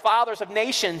mothers and the fathers of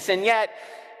nations. And yet,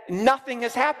 nothing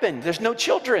has happened. There's no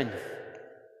children.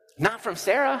 Not from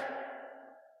Sarah.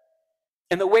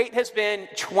 And the wait has been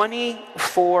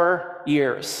 24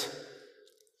 years.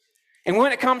 And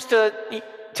when it comes to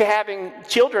having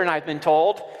children, I've been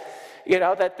told,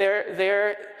 that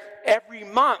they're every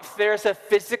month there's a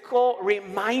physical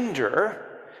reminder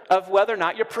of whether or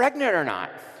not you're pregnant or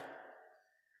not,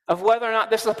 of whether or not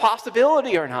this is a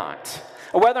possibility or not,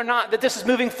 or whether or not that this is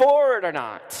moving forward or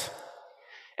not.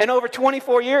 And over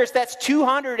 24 years, that's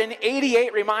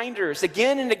 288 reminders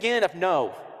again and again of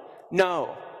no,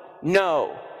 no,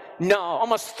 no, no.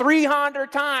 Almost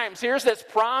 300 times. Here's this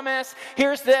promise.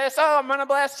 Here's this. Oh, I'm going to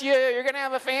bless you. You're going to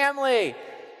have a family.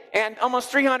 And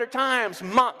almost 300 times,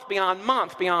 month beyond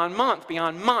month, beyond month,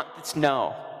 beyond month, it's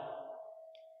no.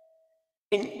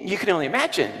 And you can only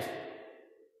imagine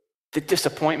the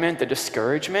disappointment, the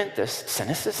discouragement, the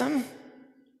cynicism.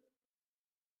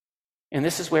 And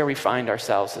this is where we find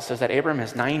ourselves. It says that Abram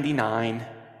is 99,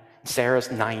 Sarah's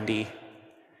 90,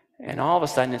 and all of a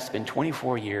sudden it's been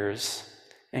 24 years,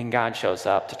 and God shows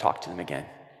up to talk to them again.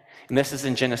 And this is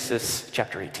in Genesis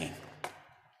chapter 18.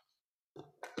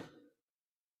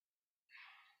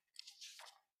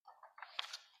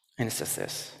 And it says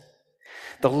this: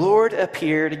 the Lord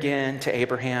appeared again to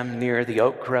Abraham near the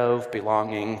oak grove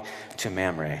belonging to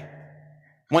Mamre.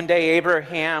 One day,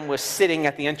 Abraham was sitting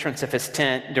at the entrance of his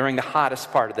tent during the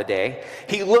hottest part of the day.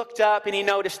 He looked up and he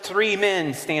noticed 3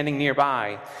 men standing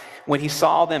nearby. When he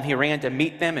saw them, he ran to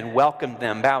meet them and welcomed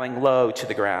them, bowing low to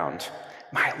the ground.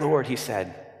 My Lord, he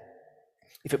said,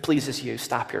 if it pleases you,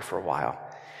 stop here for a while.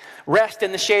 Rest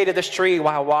in the shade of this tree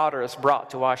while water is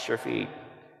brought to wash your feet.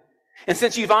 And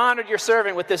since you've honored your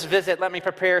servant with this visit, let me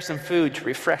prepare some food to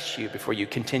refresh you before you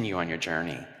continue on your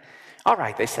journey." "All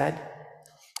right," they said.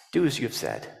 "Do as you have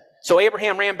said." So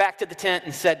Abraham ran back to the tent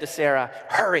and said to Sarah,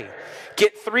 "Hurry,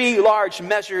 get 3 large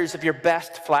measures of your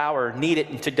best flour, knead it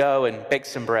into dough, and bake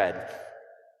some bread."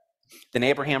 Then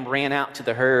Abraham ran out to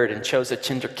the herd and chose a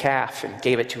tender calf and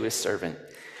gave it to his servant,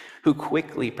 who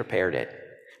quickly prepared it.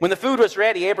 When the food was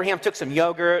ready, Abraham took some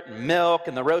yogurt and milk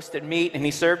and the roasted meat, and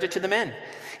he served it to the men.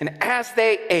 And as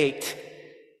they ate,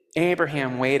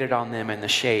 Abraham waited on them in the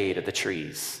shade of the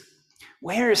trees.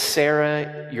 "Where is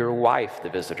Sarah, your wife?" the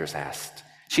visitors asked.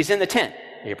 "She's in the tent,"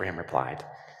 Abraham replied.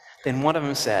 Then one of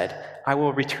them said, "I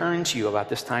will return to you about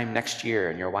this time next year,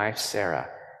 and your wife Sarah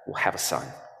will have a son."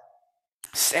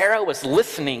 Sarah was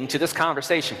listening to this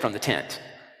conversation from the tent.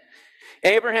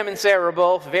 Abraham and Sarah were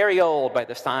both very old by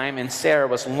this time, and Sarah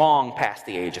was long past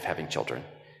the age of having children.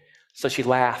 So she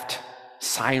laughed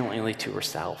silently to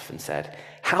herself and said,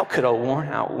 "How could a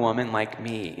worn-out woman like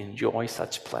me enjoy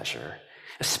such pleasure,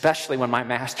 especially when my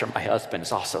master, my husband,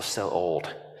 is also so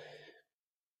old?"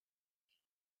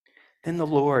 Then the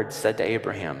Lord said to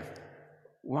Abraham,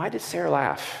 "Why did Sarah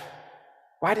laugh?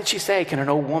 Why did she say, 'Can an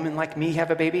old woman like me have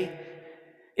a baby?'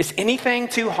 Is anything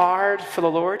too hard for the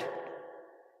Lord?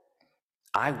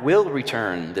 I will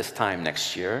return this time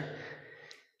next year,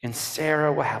 and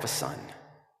Sarah will have a son."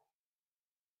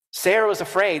 Sarah was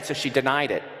afraid, so she denied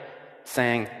it,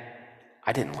 saying,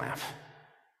 "I didn't laugh."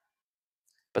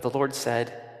 But the Lord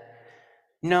said,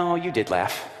 "No, you did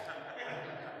laugh."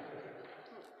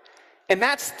 And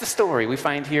that's the story we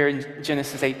find here in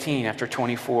Genesis 18 after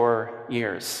 24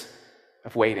 years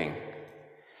of waiting.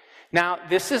 Now,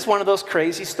 this is one of those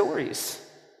crazy stories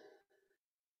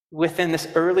within this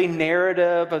early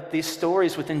narrative of these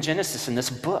stories within Genesis in this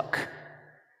book.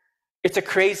 It's a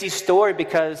crazy story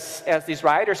because as these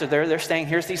writers are there, they're saying,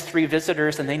 here's these 3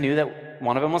 visitors, and they knew that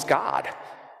one of them was God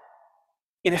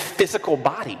in a physical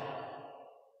body,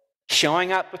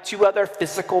 showing up with 2 other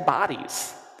physical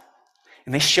bodies.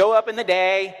 And they show up in the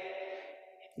day,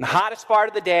 in the hottest part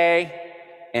of the day,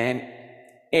 and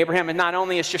Abraham not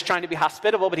only is just trying to be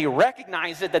hospitable, but he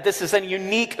recognizes that this is a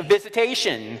unique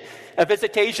visitation, a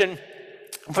visitation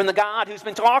from the God who's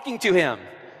been talking to him,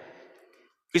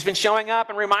 who's been showing up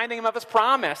and reminding him of his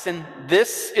promise. And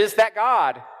this is that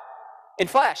God in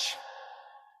flesh.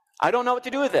 I don't know what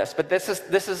to do with this, but this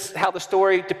is how the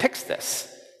story depicts this.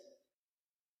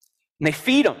 And they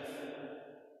feed them.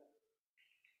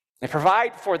 They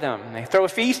provide for them. They throw a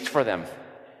feast for them.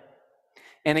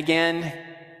 And again,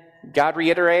 God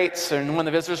reiterates, and one of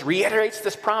the visitors reiterates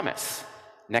this promise.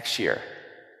 Next year,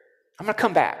 I'm going to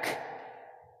come back,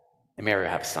 and Mary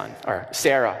will have a son, or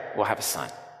Sarah will have a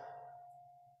son.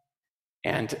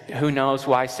 And who knows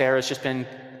why Sarah's just been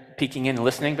peeking in and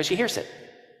listening, but she hears it.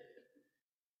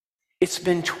 It's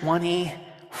been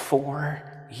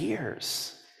 24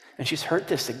 years, and she's heard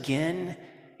this again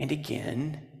and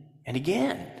again and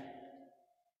again.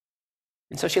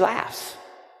 And so she laughs.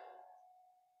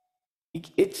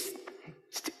 It's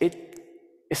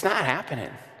not happening.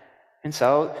 And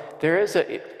so there is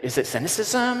is it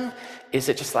cynicism? Is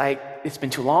it just like, it's been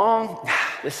too long?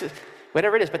 This is,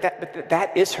 whatever it is, but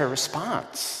that is her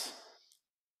response.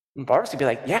 And Barbara's gonna be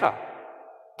like, yeah,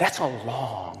 that's a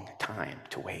long time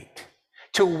to wait.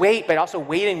 To wait, but also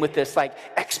waiting with this like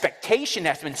expectation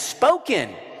that's been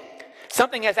spoken.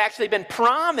 Something has actually been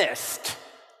promised.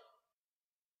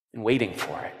 And waiting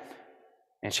for it.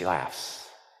 And she laughs.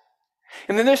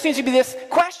 And then there seems to be this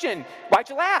question, why'd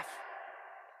you laugh?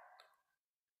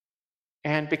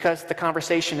 And because the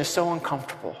conversation is so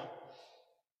uncomfortable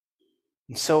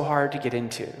and so hard to get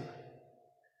into,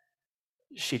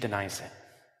 she denies it.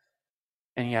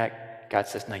 And yet, God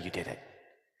says, no, you did it.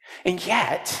 And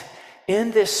yet,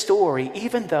 in this story,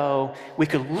 even though we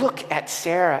could look at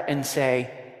Sarah and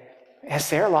say, has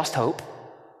Sarah lost hope?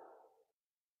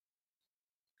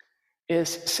 Is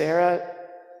Sarah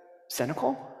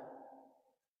cynical?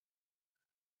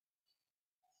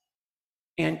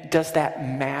 And does that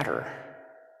matter?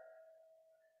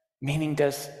 Meaning,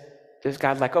 does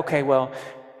God like, okay, well,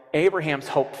 Abraham's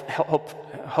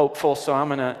hopeful, so I'm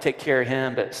going to take care of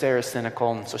him, but Sarah's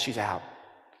cynical, and so she's out.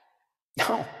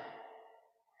 No.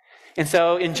 And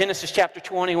so in Genesis chapter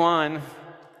 21,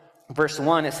 verse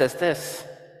 1, it says this,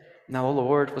 "Now the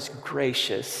Lord was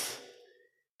gracious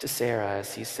to Sarah,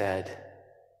 as he said,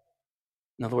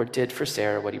 and the Lord did for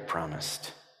Sarah what he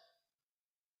promised."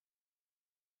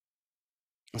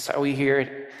 And so we hear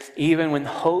it, even when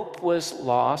hope was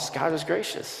lost, God was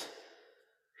gracious.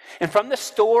 And from the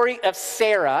story of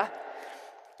Sarah,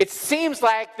 It seems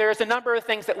like there's a number of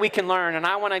things that we can learn, and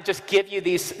I want to just give you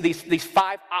these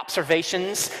 5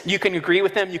 observations. You can agree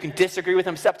with them, you can disagree with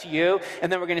them, it's up to you,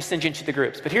 and then we're going to send you into the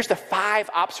groups. But here's the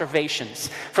 5 observations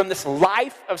from this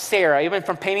life of Sarah, even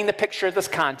from painting the picture of this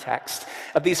context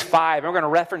of these 5, and we're going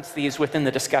to reference these within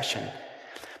the discussion.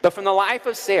 But from the life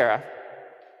of Sarah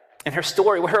and her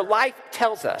story, what her life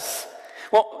tells us.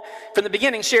 Well, from the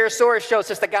beginning, Sarah's story shows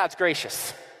us that God's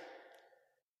gracious.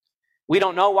 We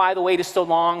don't know why the wait is so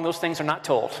long. Those things are not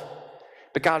told.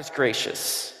 But God is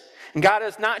gracious. And God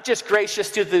is not just gracious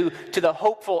to the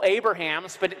hopeful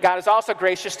Abrahams, but God is also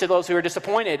gracious to those who are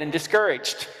disappointed and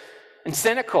discouraged and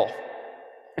cynical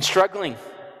and struggling.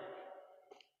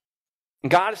 And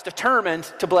God is determined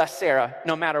to bless Sarah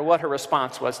no matter what her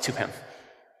response was to him.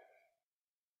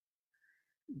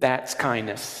 That's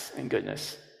kindness and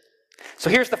goodness. So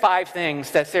here's the 5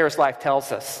 things that Sarah's life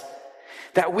tells us.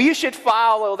 That we should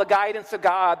follow the guidance of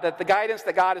God, that the guidance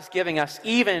that God is giving us,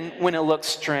 even when it looks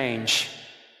strange.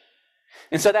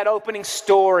 And so that opening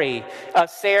story of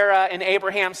Sarah and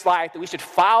Abraham's life, that we should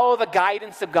follow the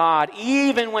guidance of God,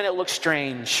 even when it looks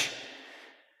strange.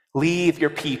 Leave your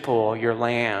people, your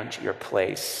land, your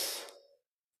place,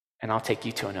 and I'll take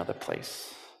you to another place.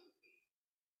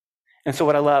 And so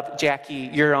what I love, Jackie,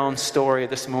 your own story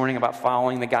this morning about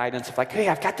following the guidance of like, hey,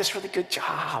 I've got this really good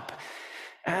job.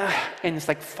 And it's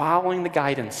like following the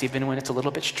guidance, even when it's a little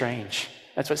bit strange.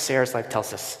 That's what Sarah's life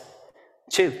tells us.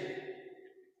 2,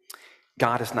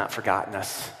 God has not forgotten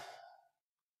us.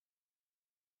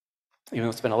 Even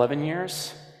though it's been 11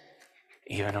 years,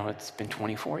 even though it's been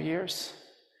 24 years,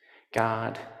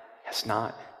 God has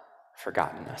not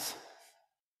forgotten us.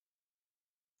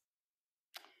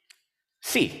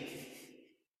 C,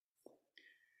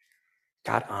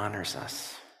 God honors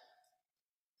us.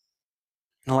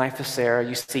 In the life of Sarah,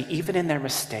 you see, even in their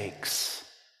mistakes,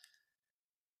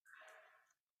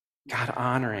 God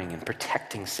honoring and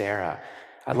protecting Sarah.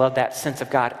 I love that sense of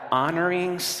God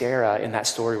honoring Sarah in that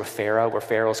story with Pharaoh, where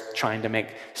Pharaoh's trying to make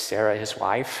Sarah his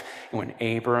wife. And when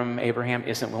Abraham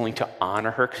isn't willing to honor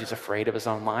her because he's afraid of his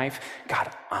own life, God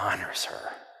honors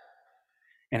her.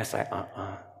 And it's like,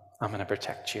 I'm going to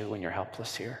protect you when you're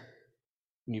helpless here.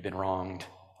 When you've been wronged,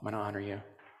 I'm going to honor you.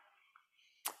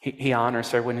 He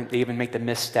honors her when they even make the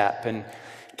misstep and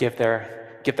give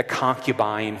the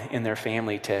concubine in their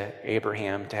family to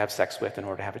Abraham to have sex with in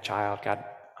order to have a child. God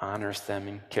honors them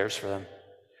and cares for them.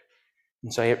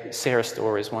 And so Sarah's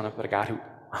story is one of a God who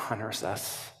honors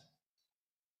us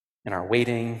in our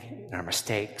waiting, in our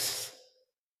mistakes.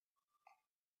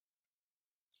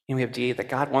 And we have D, that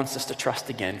God wants us to trust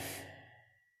again.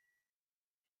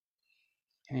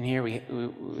 And in here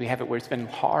we have it where it's been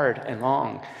hard and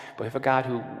long, but we have a God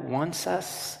who wants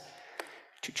us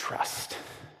to trust.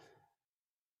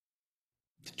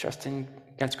 To trust in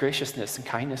God's graciousness and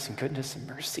kindness and goodness and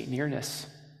mercy, nearness.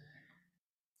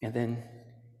 And then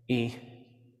E,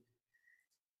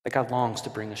 that God longs to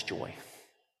bring us joy.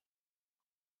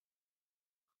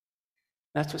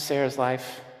 That's what Sarah's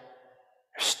life,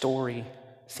 her story,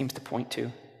 seems to point to.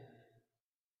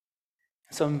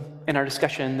 So in our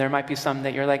discussion, there might be some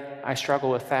that you're like, I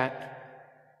struggle with that.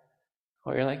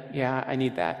 Or you're like, yeah, I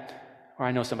need that. Or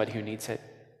I know somebody who needs it.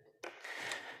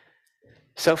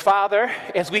 So Father,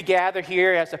 as we gather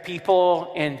here as a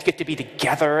people and get to be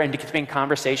together and to get to be in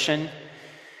conversation,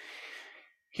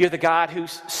 you're the God who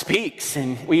speaks.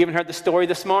 And we even heard the story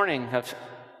this morning of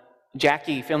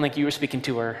Jackie feeling like you were speaking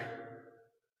to her.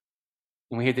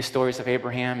 And we hear the stories of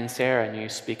Abraham and Sarah and you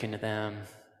speaking to them.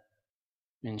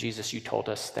 And Jesus, you told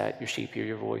us that your sheep hear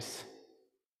your voice.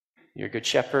 You're a good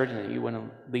shepherd and that you want to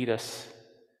lead us.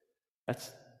 That's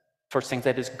first thing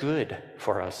that is good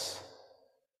for us.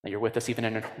 That you're with us even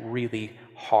in really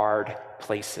hard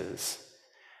places.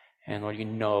 And Lord, you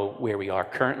know where we are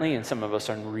currently, and some of us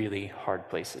are in really hard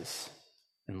places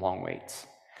and long waits.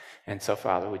 And so,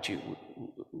 Father,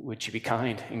 would you be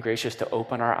kind and gracious to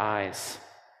open our eyes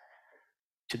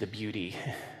to the beauty,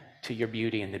 to your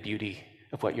beauty and the beauty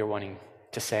of what you're wanting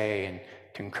to say and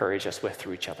to encourage us with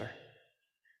through each other.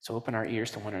 So open our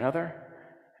ears to one another,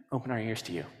 open our ears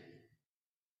to you.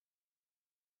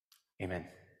 Amen.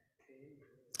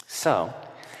 So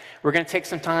we're going to take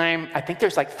some time. I think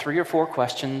there's like 3 or 4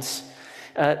 questions.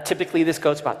 Typically this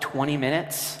goes about 20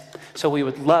 minutes. So we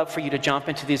would love for you to jump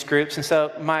into these groups. And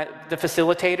so the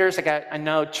facilitators,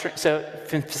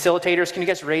 facilitators, can you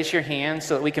guys raise your hands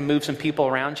so that we can move some people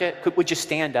around you? Would you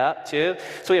stand up too?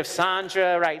 So we have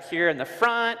Sandra right here in the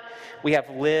front. We have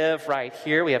Liv right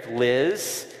here. We have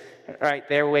Liz right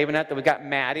there waving up. We've got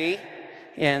Maddie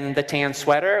in the tan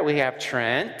sweater. We have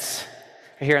Trent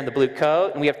here in the blue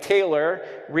coat. And we have Taylor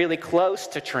really close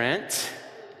to Trent.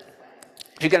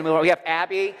 If you're going to move on, we have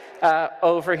Abby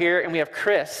over here, and we have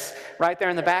Chris right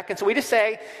there in the back. And so we just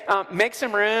say, make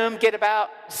some room, get about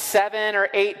 7 or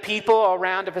 8 people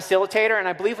around a facilitator. And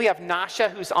I believe we have Nasha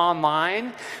who's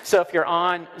online. So if you're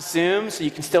on Zoom, so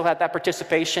you can still have that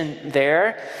participation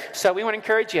there. So we want to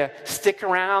encourage you, stick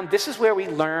around. This is where we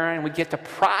learn. We get to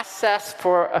process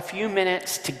for a few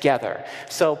minutes together.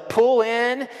 So pull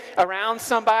in around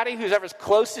somebody who's ever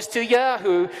closest to you,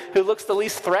 who looks the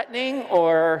least threatening,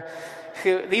 or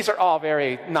these are all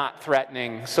very not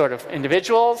threatening sort of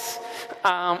individuals,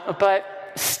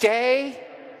 but stay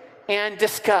and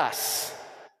discuss.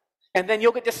 And then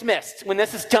you'll get dismissed. When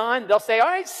this is done, they'll say, all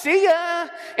right, see ya.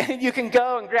 And you can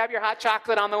go and grab your hot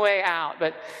chocolate on the way out.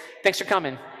 But thanks for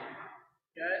coming.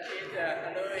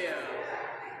 Hallelujah.